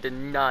where this man did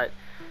not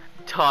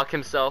talk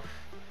himself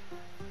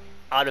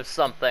out of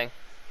something.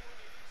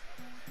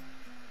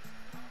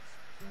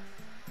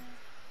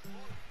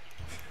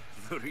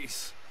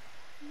 Duris,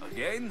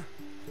 again?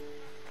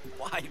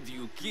 Why do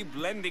you keep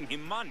lending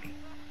him money?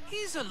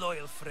 He's a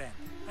loyal friend.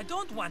 I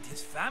don't want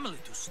his family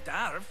to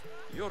starve.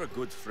 You're a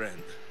good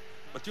friend,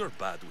 but you're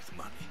bad with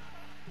money.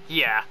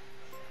 Yeah.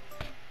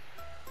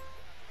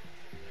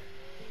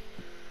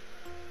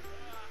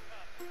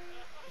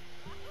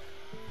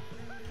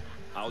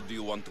 How do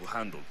you want to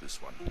handle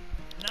this one?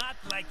 Not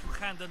like you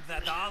handled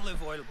that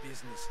olive oil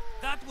business.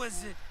 That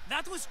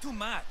was too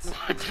much.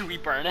 Did we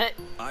burn it?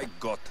 I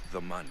got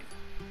the money.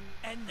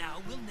 And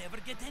now we'll never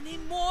get any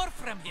more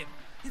from him.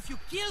 If you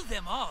kill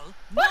them all,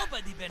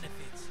 nobody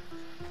benefits.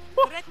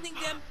 Threatening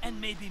them and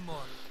maybe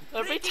more.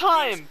 Every Breaking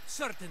time. things,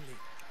 certainly.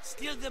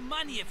 Steal the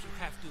money if you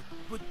have to,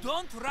 but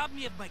don't rob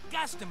me of my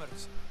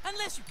customers.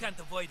 Unless you can't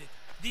avoid it.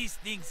 These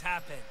things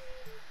happen.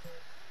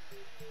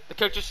 The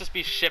characters just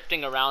be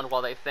shifting around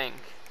while they think.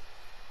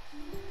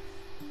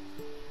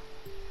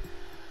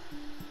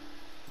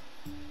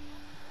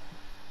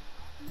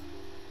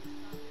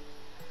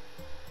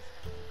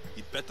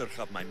 He'd better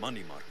have my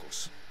money,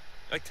 Marcos.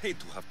 I'd hate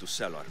to have to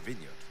sell our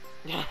vineyard.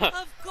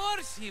 Of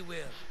course he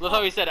will. Love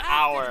how he said After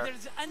our.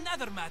 There's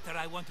another matter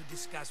I want to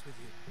discuss with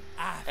you.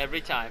 After.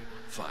 Every time.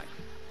 Fine,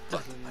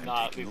 but I'm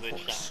Not taking a leave it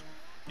horse.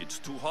 It's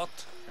too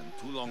hot and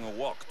too long a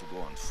walk to go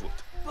on foot.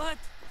 But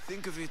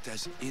think of it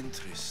as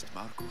interest,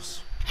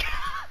 Marcos.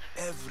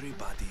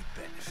 Everybody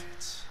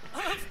benefits.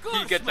 Of course,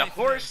 He gets a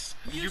horse,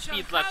 you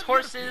feed less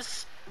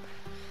horses,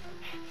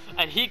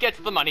 and he gets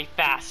the money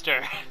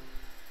faster.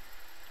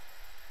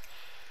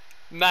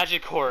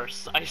 Magic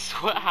horse. I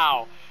swear.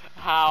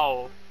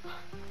 How?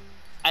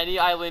 Any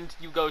island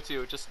you go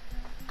to, just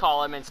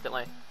call him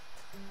instantly.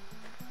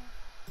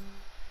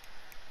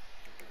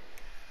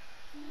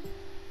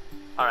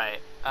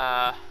 Alright,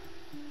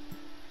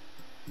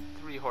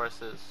 3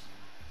 horses.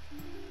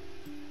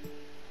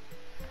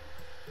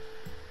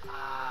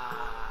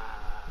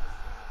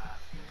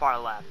 Far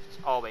left.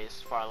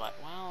 Always far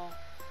left. Well,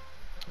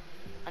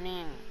 I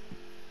mean...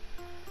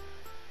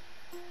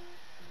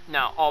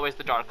 No, always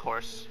the dark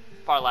horse.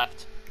 Far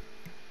left.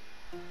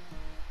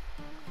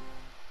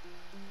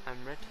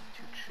 I'm ready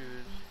to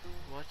choose.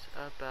 What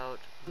about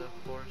the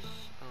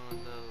horse on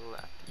the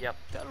left? Yep.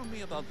 Tell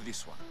me about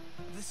this one.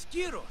 The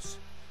Skiros.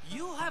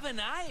 You have an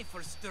eye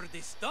for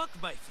sturdy stock,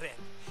 my friend.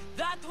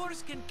 That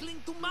horse can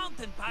cling to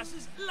mountain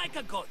passes like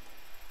a goat.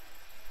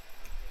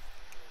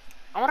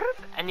 I wonder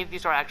if any of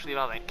these are actually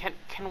relevant.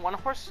 Can one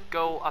horse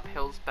go up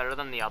hills better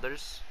than the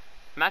others?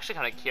 I'm actually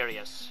kind of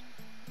curious.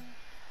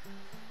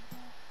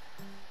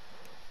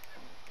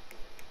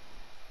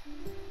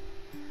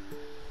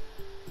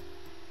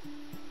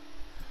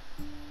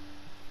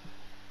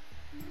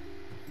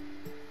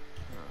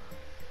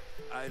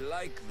 I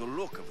like the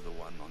look of the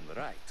one on the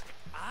right.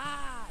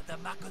 Ah, the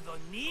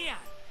Macedonian.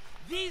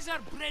 These are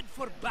bred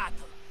for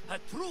battle. A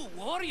true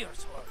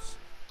warrior's horse.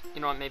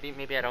 You know what,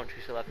 maybe I don't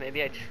choose the left.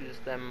 Maybe I choose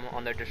them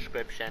on their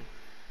description.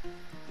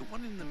 The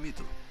one in the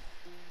middle.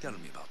 Tell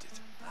me about it.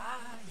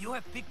 Ah, you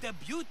have picked a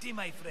beauty,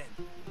 my friend.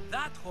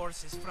 That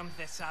horse is from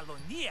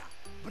Thessalonia,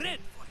 bred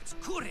for its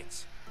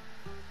courage.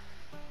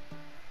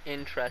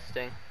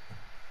 Interesting.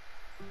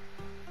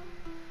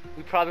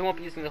 We probably won't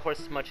be using the horse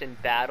as much in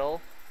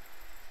battle.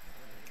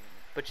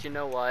 But you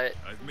know what?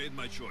 I've made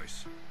my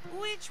choice.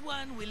 Which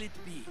one will it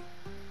be?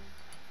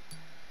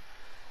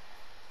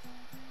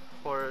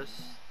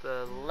 Horse,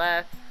 the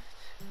left,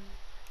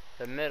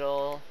 the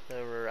middle,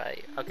 the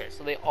right. Okay,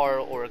 so they are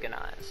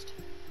organized.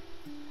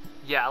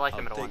 Yeah, I like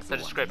the middle one. The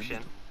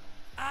description.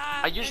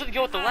 I usually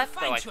go with the left,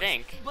 though, I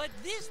think. But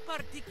this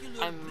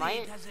particular I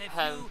might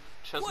have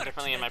chosen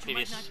differently in my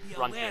previous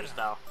run-throughs,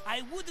 though.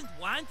 I wouldn't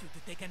want you to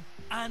take an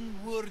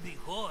unworthy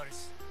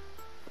horse.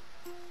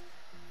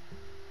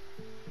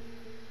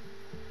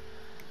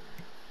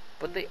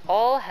 But they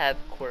all have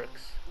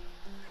quirks.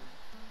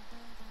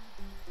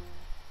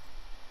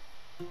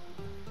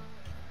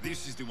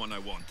 This is the one I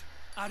want.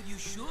 Are you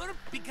sure?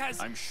 Because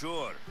I'm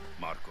sure,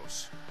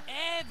 Marcos.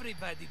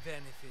 Everybody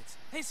benefits,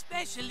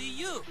 especially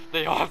you.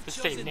 They all have the You've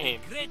same chosen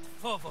name. The great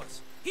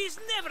Phobos. He's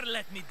never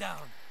let me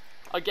down.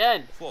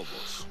 Again.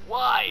 Phobos.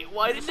 Why?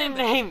 Why the same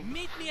name?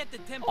 Meet me at the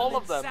temple All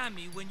of in them.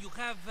 Sami when you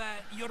have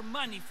your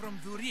money from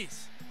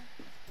Duris.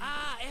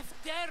 Ah,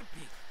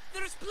 Efterpi.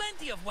 There's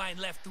plenty of wine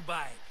left to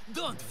buy.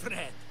 Don't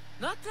fret.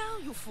 Not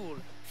now, you fool.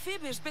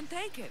 Phoebe's been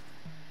taken.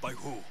 By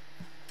who?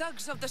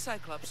 Thugs of the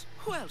Cyclops.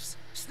 Who else?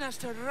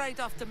 Snatched her right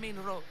off the main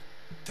road.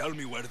 Tell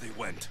me where they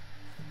went.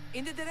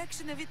 In the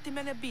direction of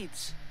Itimena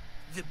Beach.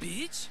 The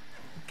beach?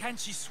 Can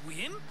she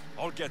swim?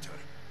 I'll get her.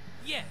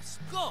 Yes,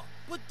 go.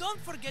 But don't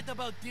forget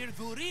about dear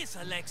Duris,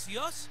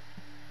 Alexios.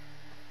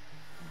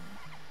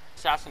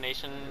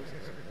 Assassinations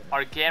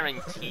are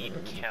guaranteed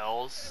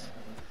kills.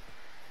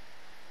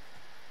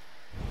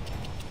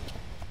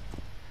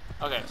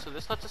 Okay, so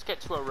this lets us get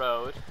to a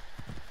road.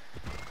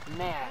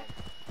 Man,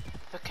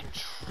 the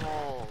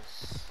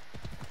controls.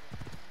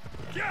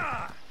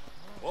 Yeah!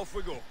 Off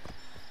we go.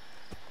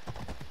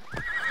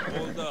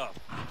 Hold up.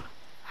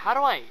 How do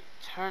I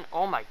turn?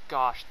 Oh my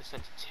gosh, the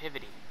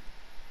sensitivity.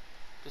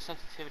 The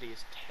sensitivity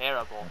is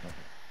terrible.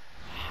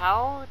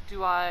 How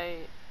do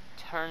I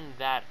turn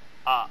that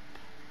up?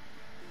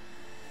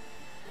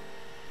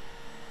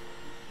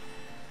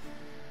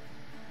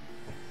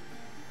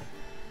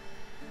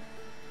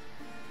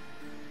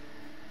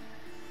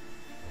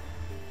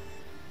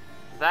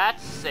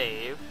 That's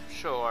save,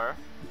 sure.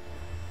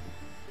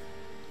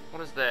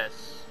 What is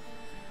this?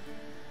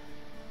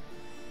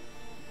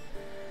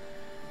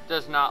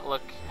 Does not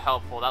look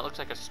helpful. That looks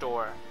like a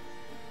store.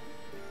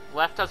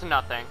 Left does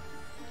nothing.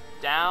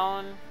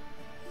 Down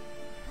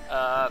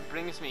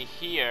brings me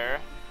here.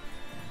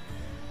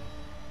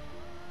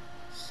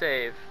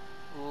 save.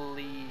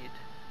 Lead.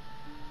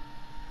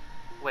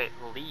 Wait,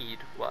 lead?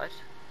 What?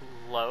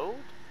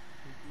 Load?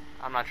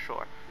 I'm not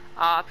sure.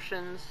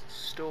 Options,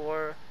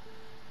 store.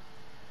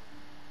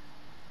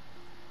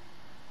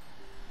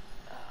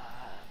 My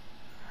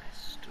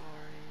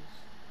stories.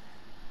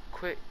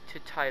 Quick to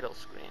title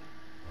screen.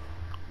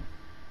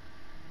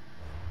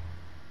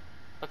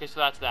 Okay, so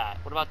that's that.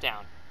 What about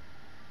down?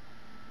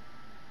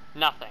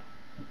 Nothing.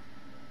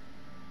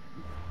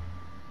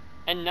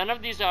 And none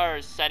of these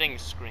are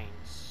settings screens.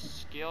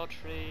 Skill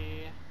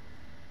tree.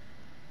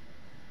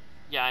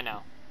 Yeah, I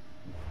know.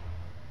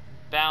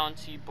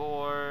 Bounty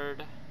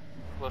board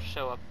will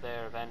show up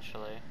there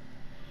eventually.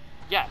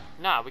 Yeah,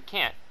 nah, we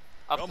can't.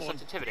 Up the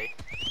sensitivity.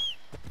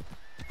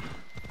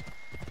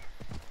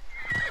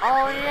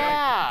 Oh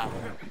yeah!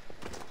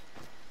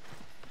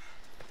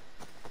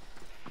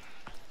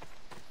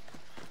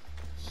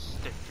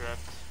 Stick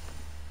drift.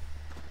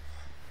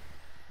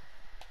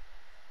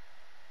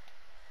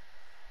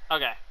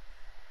 Okay.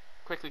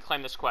 Quickly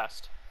claim this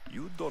quest.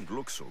 You don't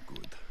look so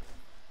good.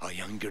 I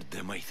angered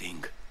them, I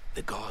think.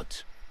 The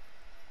gods.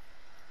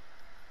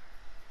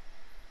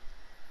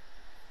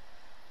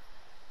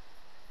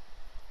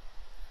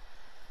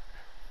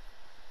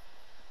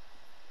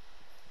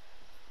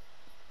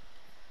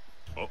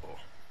 Uh-oh.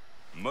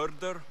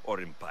 Murder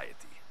or impiety?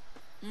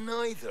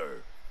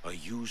 Neither. I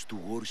used to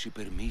worship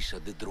Hermes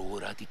at the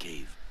Droorati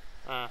cave.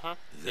 Uh-huh.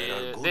 There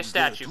are gods This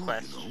statue there too,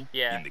 quest. you know?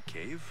 Yeah. In the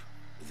cave?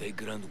 They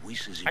grant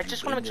wishes if I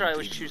just want to make sure I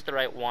always choose the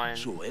right one.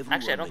 So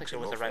Actually, I don't think there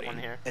was the right one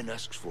here. And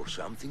asks for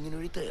something in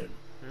return.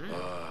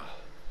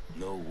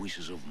 No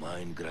wishes of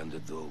mine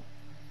granted though.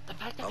 The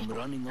fact that I'm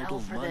running out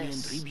of money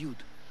and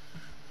tribute.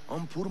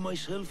 I'm poor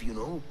myself, you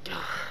know.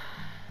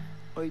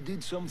 I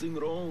did something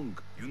wrong.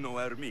 You know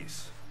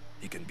Hermes.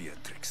 He can be a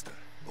trickster.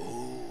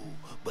 Oh,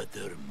 but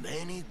there are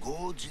many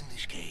gods in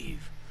this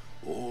cave,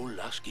 all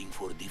asking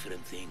for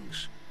different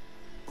things.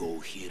 Go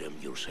hear them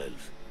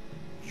yourself.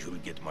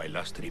 You'll get my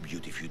last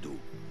tribute if you do.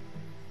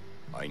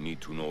 I need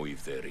to know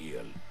if they're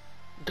real.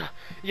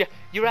 Yeah,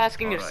 you're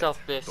asking All yourself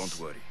right. this. Don't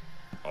worry.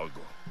 I'll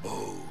go.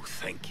 Oh,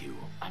 thank you.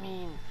 I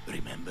mean...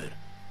 Remember,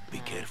 be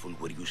careful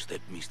where you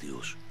step,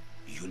 Mistios.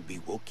 You'll be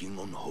walking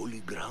on holy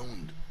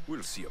ground.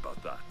 We'll see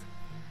about that.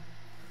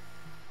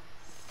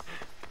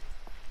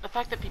 The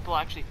fact that people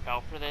actually fell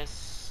for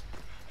this...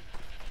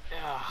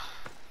 Ugh.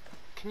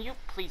 Can you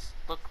please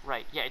look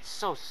right? Yeah, it's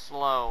so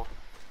slow.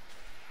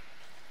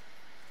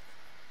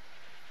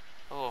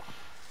 Oh.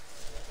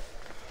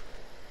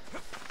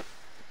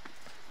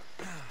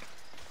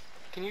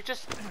 Can you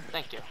just...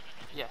 Thank you.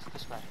 Yes,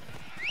 this way.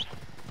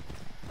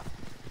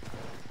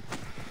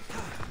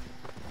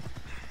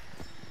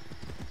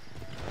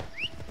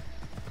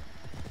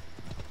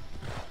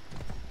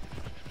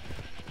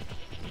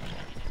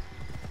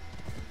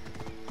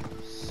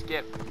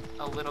 Skip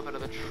a little bit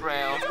of the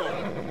trail.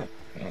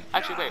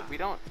 Actually, wait, we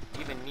don't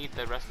even need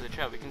the rest of the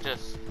trail. We can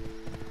just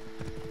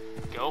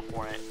go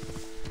for it.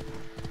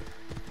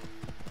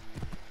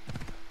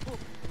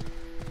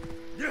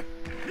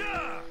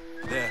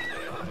 There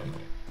they are.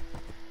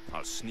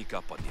 I'll sneak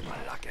up on the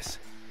Malakes.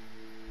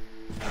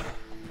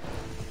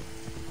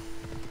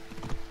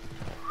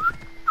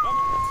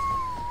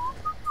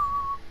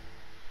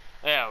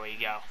 There we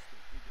go.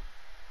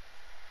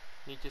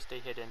 Need to stay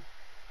hidden.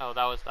 Oh,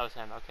 that was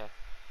him. Okay.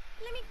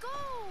 Let me go!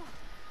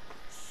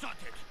 Shut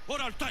it,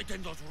 or I'll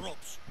tighten those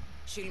ropes.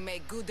 She'll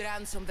make good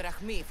ransom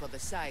drachmi for the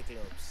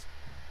Cyclops.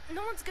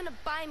 No one's gonna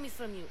buy me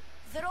from you.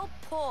 They're all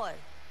poor.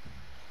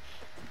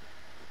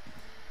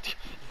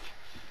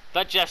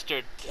 That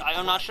gesture,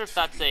 I'm not sure if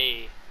that's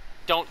a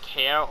don't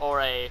care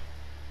or a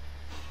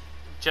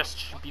just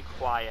be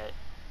quiet.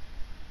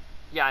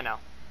 Yeah, I know.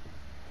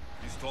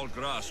 This tall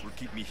grass will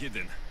keep me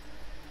hidden.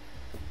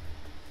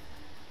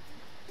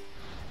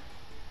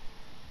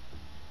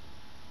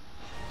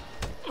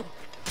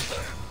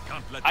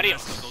 Can't let the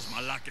rest of those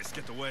Malakes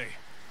get away.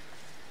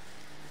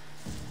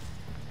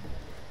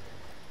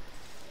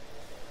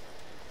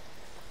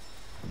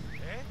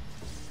 Eh?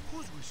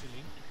 Who's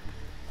whistling?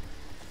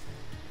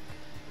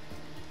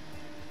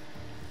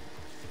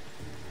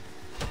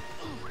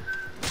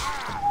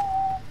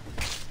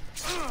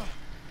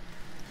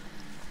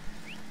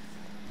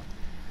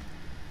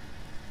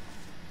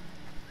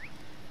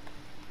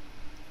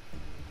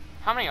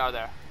 How many are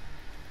there?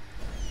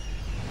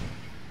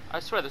 I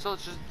swear, there's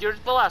just, you're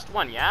the last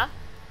one, yeah?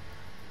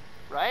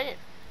 Right?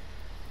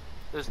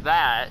 There's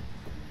that.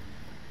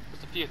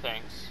 There's a few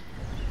things.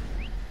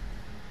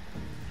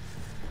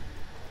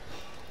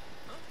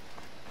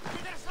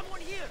 There's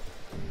someone here.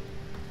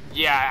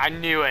 Yeah, I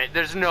knew it.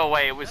 There's no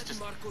way it was just...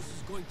 Marcos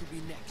is going to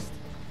be next.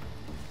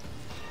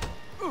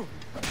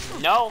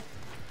 No.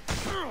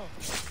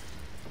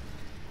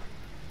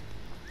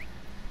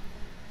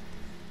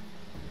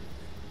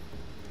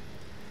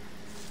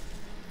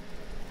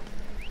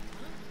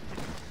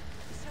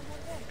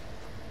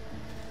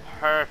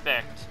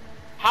 Perfect.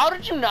 How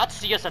did you not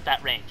see us at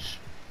that range?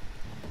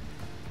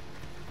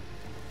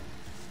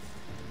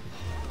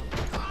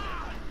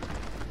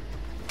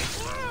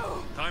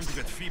 Time to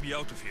get Phoebe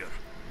out of here.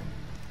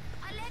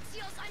 Alexis!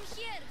 Alexios, I'm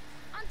here.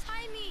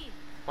 Untie me.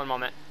 One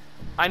moment.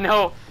 I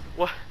know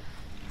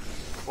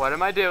what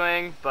am I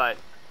doing, but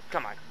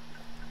come on.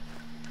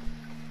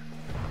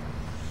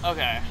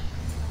 Okay.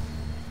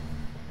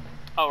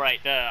 Oh right,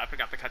 I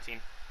forgot the cutscene.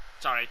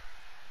 Sorry.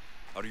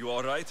 Are you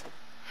all right?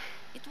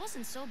 It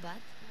wasn't so bad.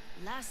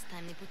 Last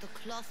time they put a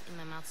cloth in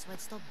my mouth so I'd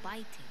stop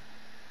biting.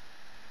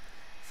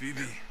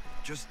 Phoebe,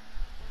 just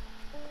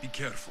be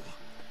careful.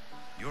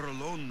 You're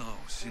alone now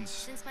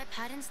since my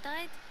parents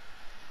died?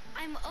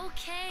 I'm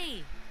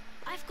okay.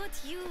 I've got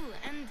you,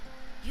 and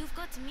you've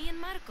got me and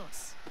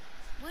Marcos.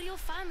 We're your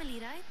family,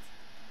 right?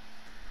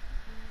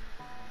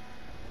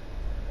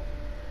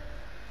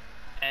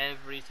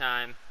 Every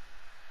time.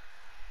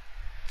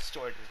 The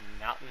story does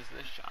not lose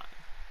this shine.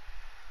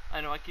 I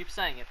know I keep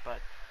saying it,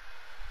 but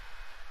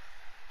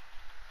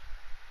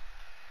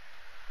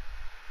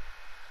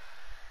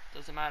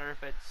doesn't matter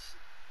if it's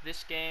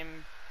this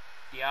game,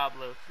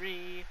 Diablo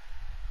 3,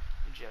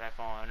 Jedi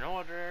Fallen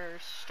Order,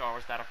 Star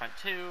Wars Battlefront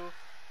 2.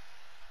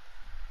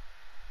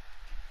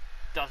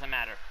 Doesn't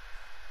matter.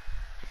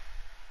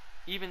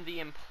 Even the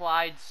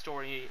implied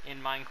story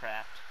in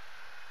Minecraft.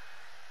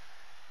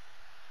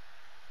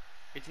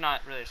 It's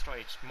not really a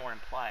story, it's more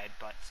implied,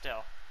 but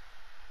still.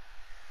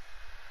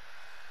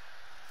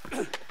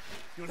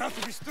 You'll have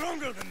to be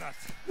stronger than that.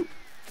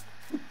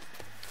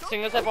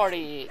 Seeing as I've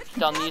already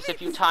done these a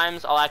few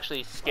times, I'll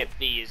actually skip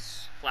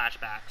these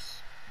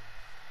flashbacks.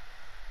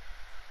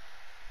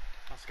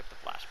 I'll skip the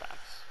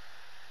flashbacks.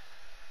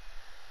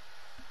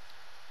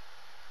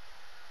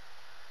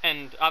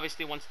 And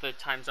obviously once the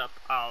time's up,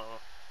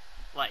 I'll,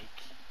 like,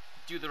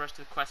 do the rest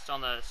of the quests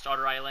on the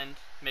starter island,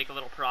 make a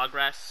little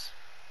progress,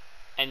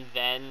 and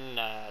then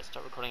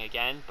start recording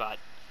again, but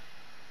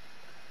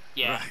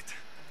yeah. Right.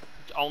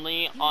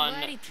 Only on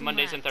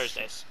Mondays and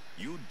Thursdays.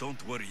 You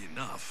don't worry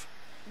enough.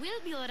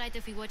 We'll be alright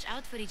if we watch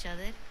out for each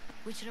other.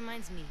 Which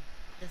reminds me,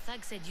 the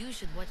thug said you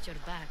should watch your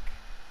back.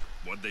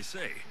 What'd they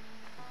say?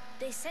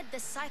 They said the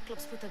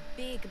Cyclops put a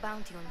big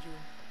bounty on you.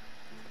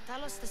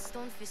 Talos the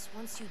Stonefist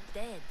wants you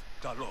dead.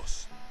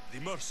 Talos, the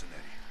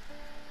mercenary.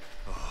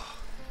 Oh,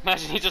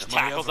 imagine he just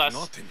tackles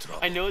us.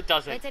 I know it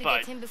doesn't, better but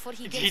get him before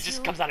he he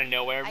just comes out of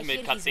nowhere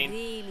mid-cutscene.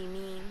 He's really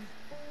mean.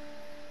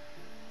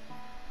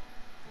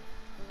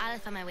 I'll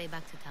find my way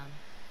back to town.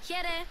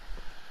 Here.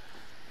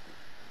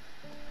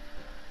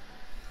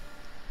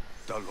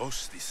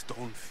 Talos, the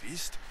Stone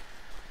Fist?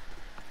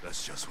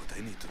 That's just what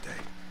I need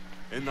today.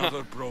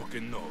 Another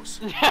broken nose.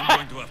 I'm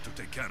going to have to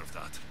take care of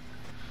that.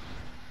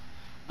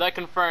 That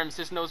confirms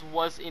his nose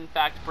was in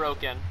fact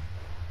broken.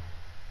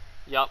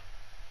 Yup.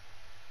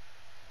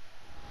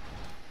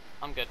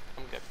 I'm good.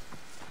 I'm good.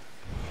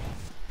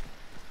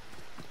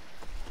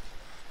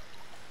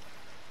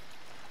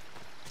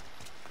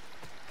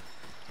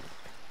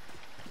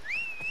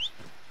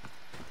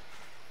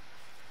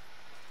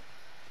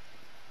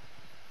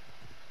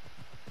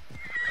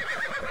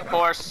 Of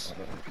course.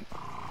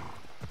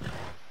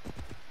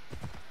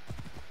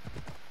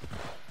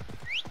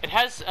 It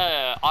has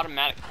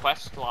automatic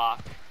quest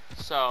lock,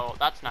 so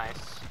that's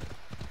nice.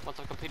 Once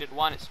I've completed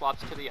one, it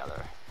swaps to the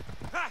other.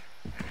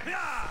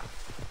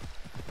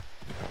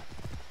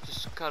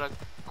 Just gotta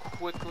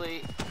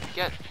quickly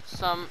get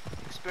some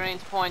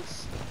experience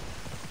points.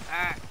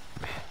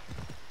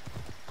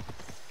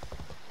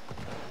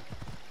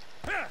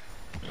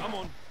 Come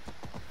on.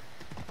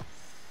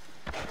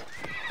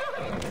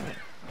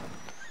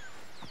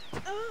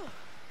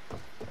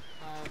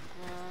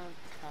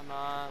 Come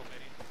on.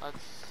 Let's.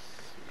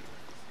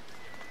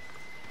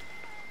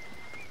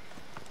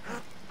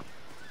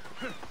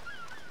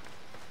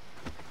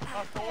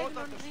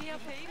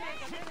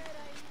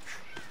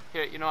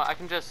 Here, you know what? I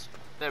can just.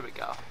 There we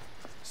go.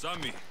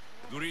 Sammy,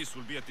 Doris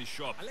will be at the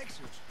shop.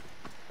 Alexios,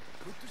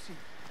 good to see you.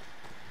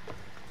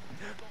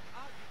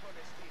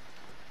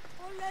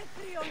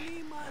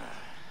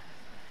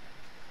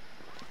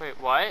 Wait,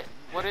 what?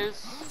 What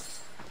is?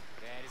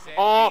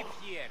 Oh!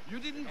 You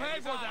didn't pay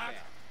for that.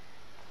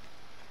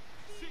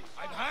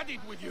 I've had it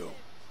with you.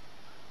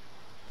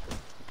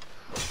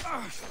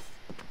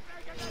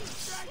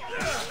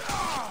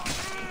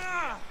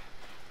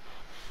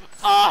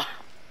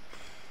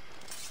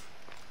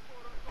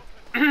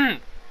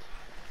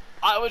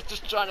 I was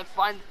just trying to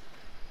find.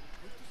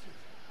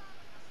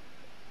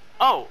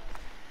 Oh.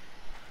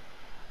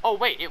 Oh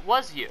wait, it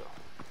was you.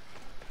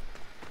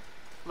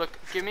 Look,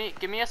 give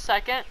me a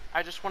second.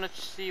 I just want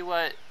to see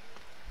what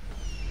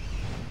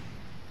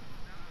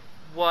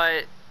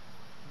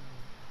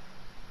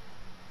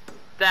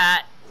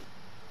that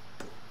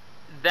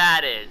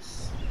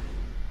is.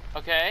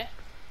 Okay?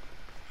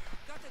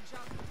 Got a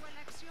job to do,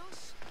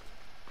 Alexios?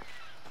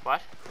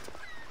 What?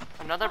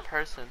 Another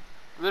person.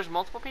 There's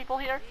multiple people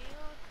here?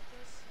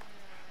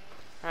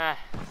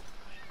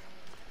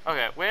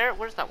 Okay,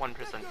 where's that one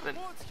person?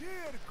 Here,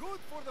 good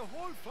for the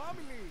whole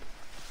family.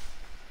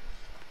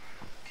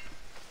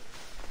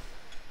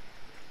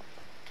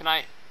 Can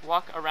I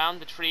walk around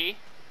the tree?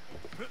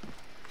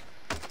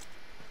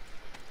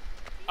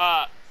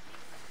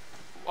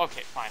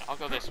 Okay, fine. I'll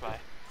go this way.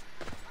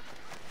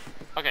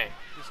 Okay,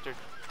 Mr.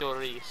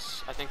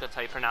 Doris. I think that's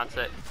how you pronounce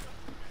it.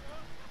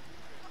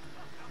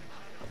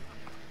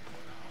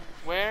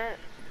 Where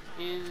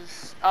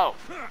is... Oh.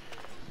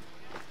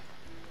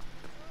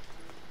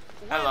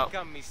 Hello.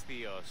 Welcome, mis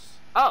tíos.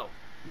 Oh.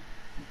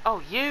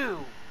 Oh,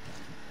 you.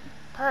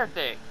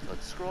 Perfect.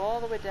 Let's scroll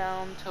all the way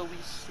down till we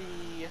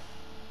see...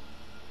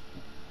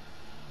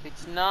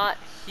 It's not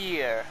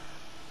here.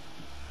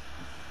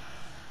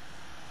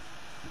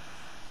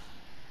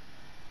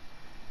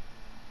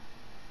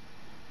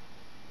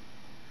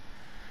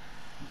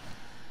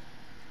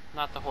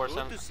 Not the horse.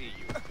 Good to see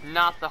you.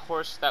 Not the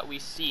horse that we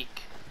seek.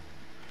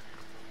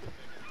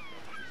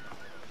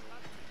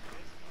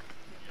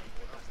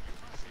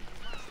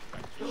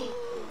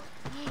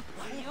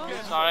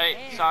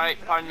 Sorry,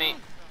 pardon me.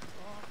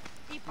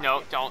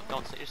 No,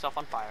 don't set yourself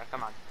on fire.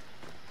 Come on.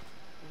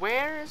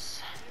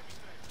 Where's...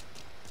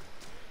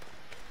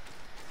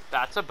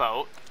 That's a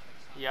boat.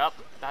 Yep,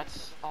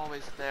 that's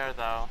always there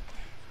though.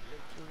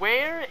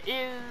 Where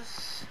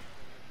is...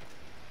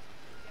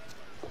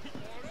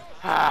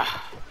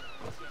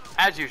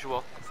 As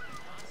usual.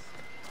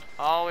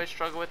 Always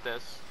struggle with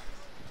this.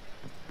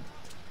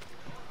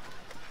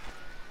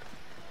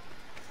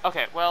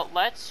 Okay, well,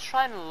 let's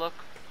try and look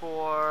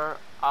for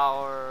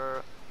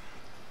our...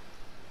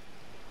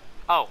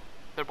 Oh,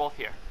 they're both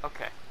here.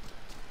 Okay.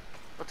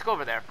 Let's go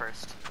over there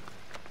first.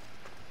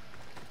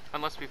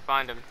 Unless we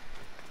find them.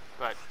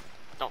 But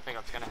don't think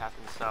that's gonna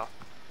happen, so...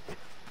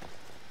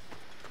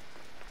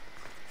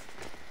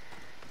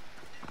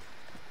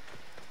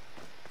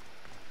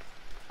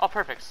 Oh,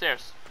 perfect.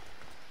 Stairs.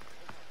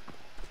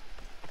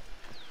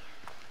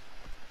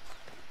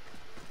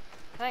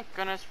 Thank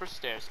goodness for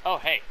stairs. Oh,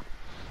 hey.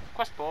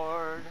 Quest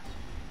board.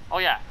 Oh,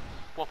 yeah.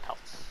 Wolf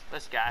pelts.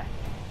 This guy.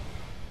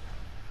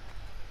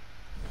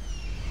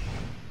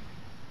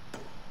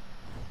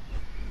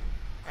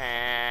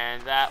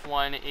 And that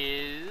one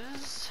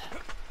is...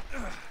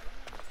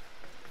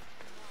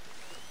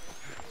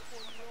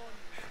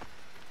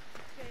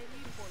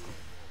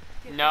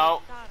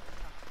 No.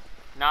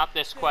 Not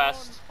this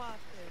quest.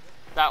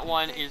 That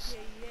one is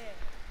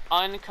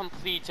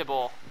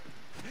uncompletable.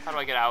 How do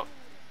I get out?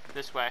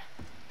 This way.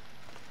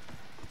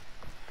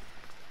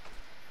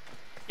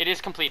 It is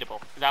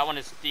completable. That one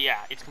is,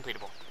 yeah, it's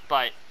completable.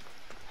 But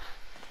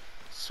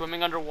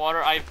swimming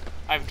underwater,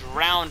 I've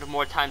drowned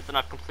more times than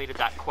I've completed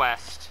that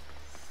quest.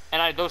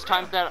 And those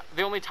times that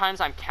the only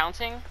times I'm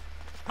counting,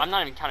 I'm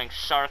not even counting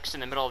sharks in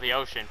the middle of the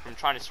ocean from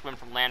trying to swim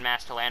from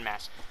landmass to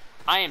landmass.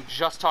 I am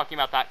just talking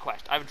about that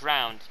quest. I've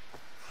drowned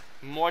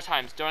more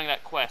times during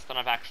that quest than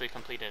I've actually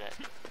completed it.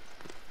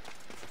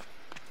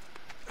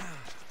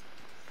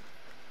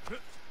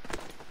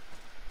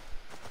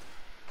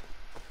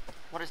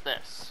 What is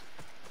this?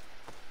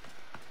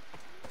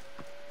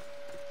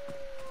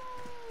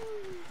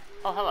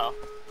 Oh, hello.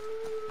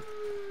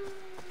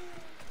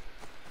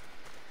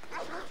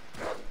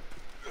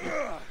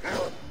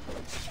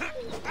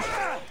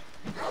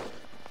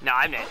 No,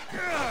 I'm in.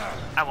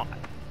 I won't.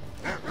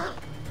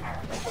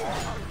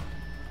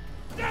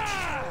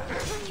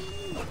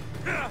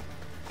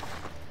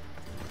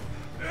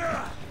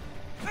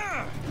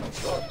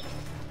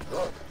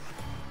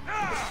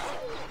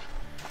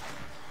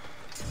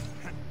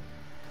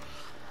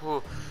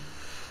 Ooh.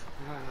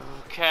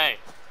 Okay.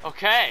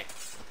 Okay.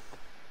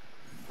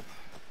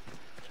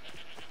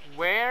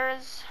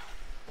 Where's...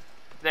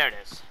 There it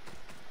is.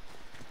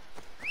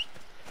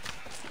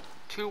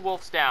 2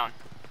 wolves down.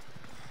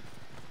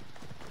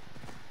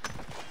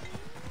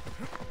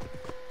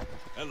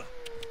 Ella.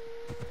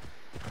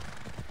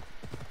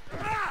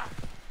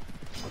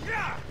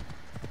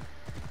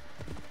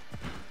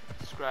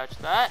 Scratch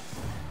that.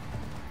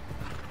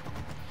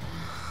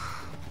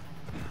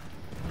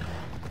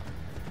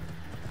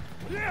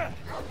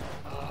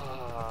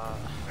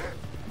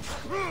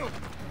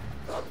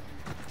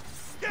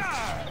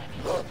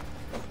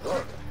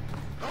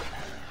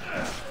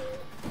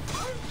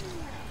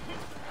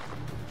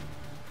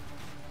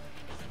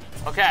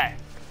 Okay.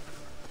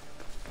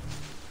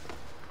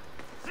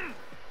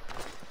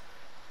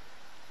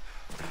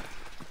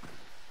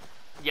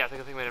 Yeah, I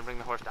think we didn't bring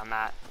the horse down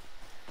that.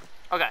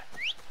 Okay.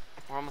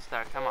 We're almost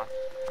there. Come on.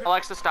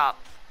 Alexa, stop.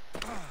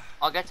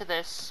 I'll get to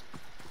this,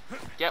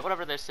 get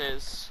whatever this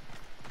is,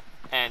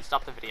 and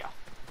stop the video.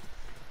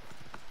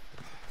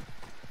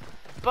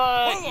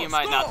 But you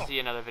might not see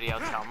another video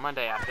until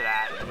Monday after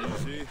that.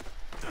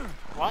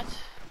 What?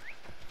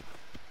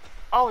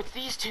 Oh, it's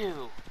these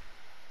two!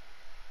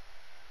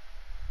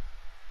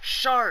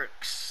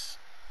 Sharks!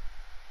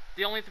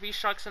 The only 3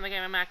 sharks in the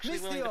game I'm actually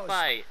willing to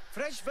fight.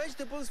 Fresh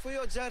vegetables for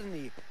your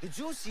journey. The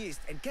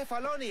juiciest in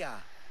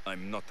Kefalonia.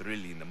 I'm not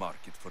really in the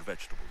market for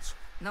vegetables.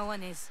 No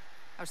one is.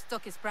 Our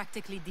stock is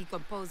practically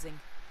decomposing.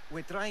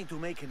 We're trying to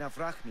make enough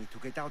rachmi to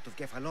get out of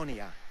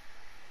Kefalonia.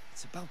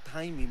 It's about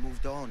time we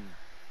moved on.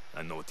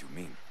 I know what you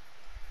mean.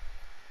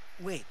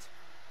 Wait.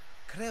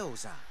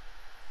 Creosa.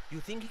 You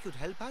think he could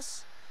help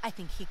us? I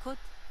think he could.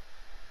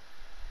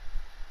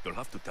 You'll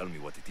have to tell me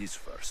what it is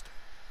first.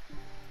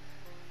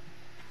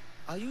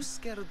 Are you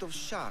scared of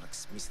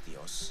sharks,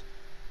 Mistios?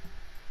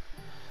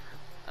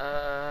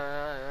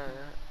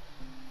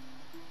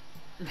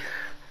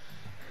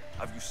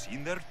 Have you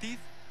seen their teeth?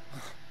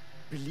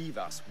 Believe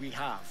us, we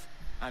have.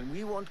 And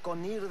we won't go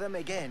near them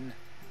again.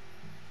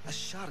 A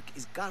shark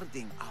is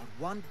guarding our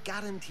one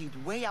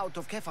guaranteed way out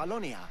of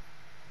Kefalonia.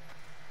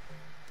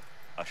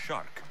 A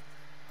shark?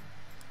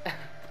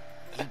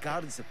 He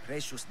guards a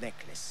precious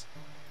necklace.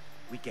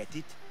 We get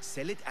it,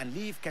 sell it, and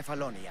leave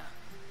Kefalonia.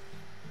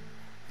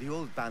 The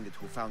old bandit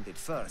who found it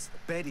first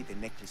buried the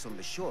necklace on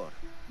the shore,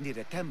 near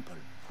a temple.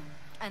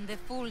 And the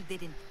fool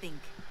didn't think.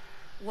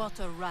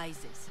 Water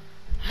rises.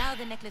 Now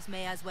the necklace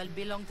may as well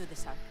belong to the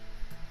shark.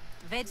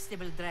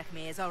 Vegetable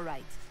drachme is all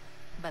right,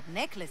 but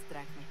necklace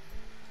drachme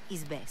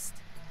is best.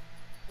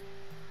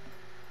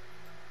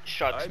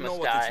 Sharks I know must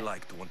what die. it's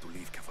like to want to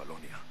leave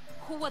Kefalonia.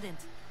 Who wouldn't?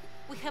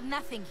 We have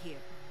nothing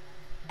here.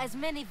 As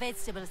many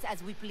vegetables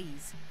as we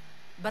please,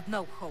 but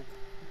no hope.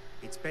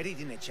 It's buried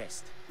in a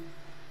chest.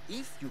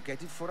 If you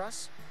get it for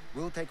us,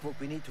 we'll take what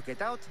we need to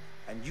get out,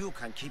 and you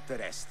can keep the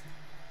rest.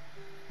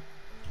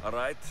 All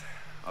right,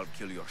 I'll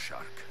kill your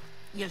shark.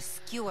 You'll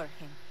skewer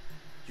him.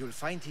 You'll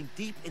find him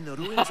deep in the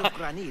ruins of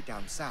Granit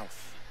down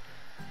south.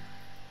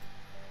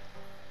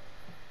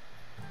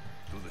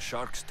 To the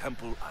shark's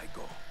temple I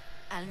go.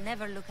 I'll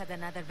never look at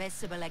another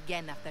vegetable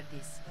again after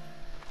this.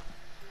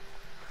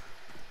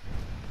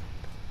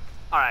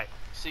 Alright,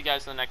 see you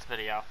guys in the next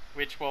video,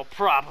 which will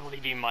probably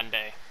be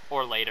Monday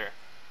or later.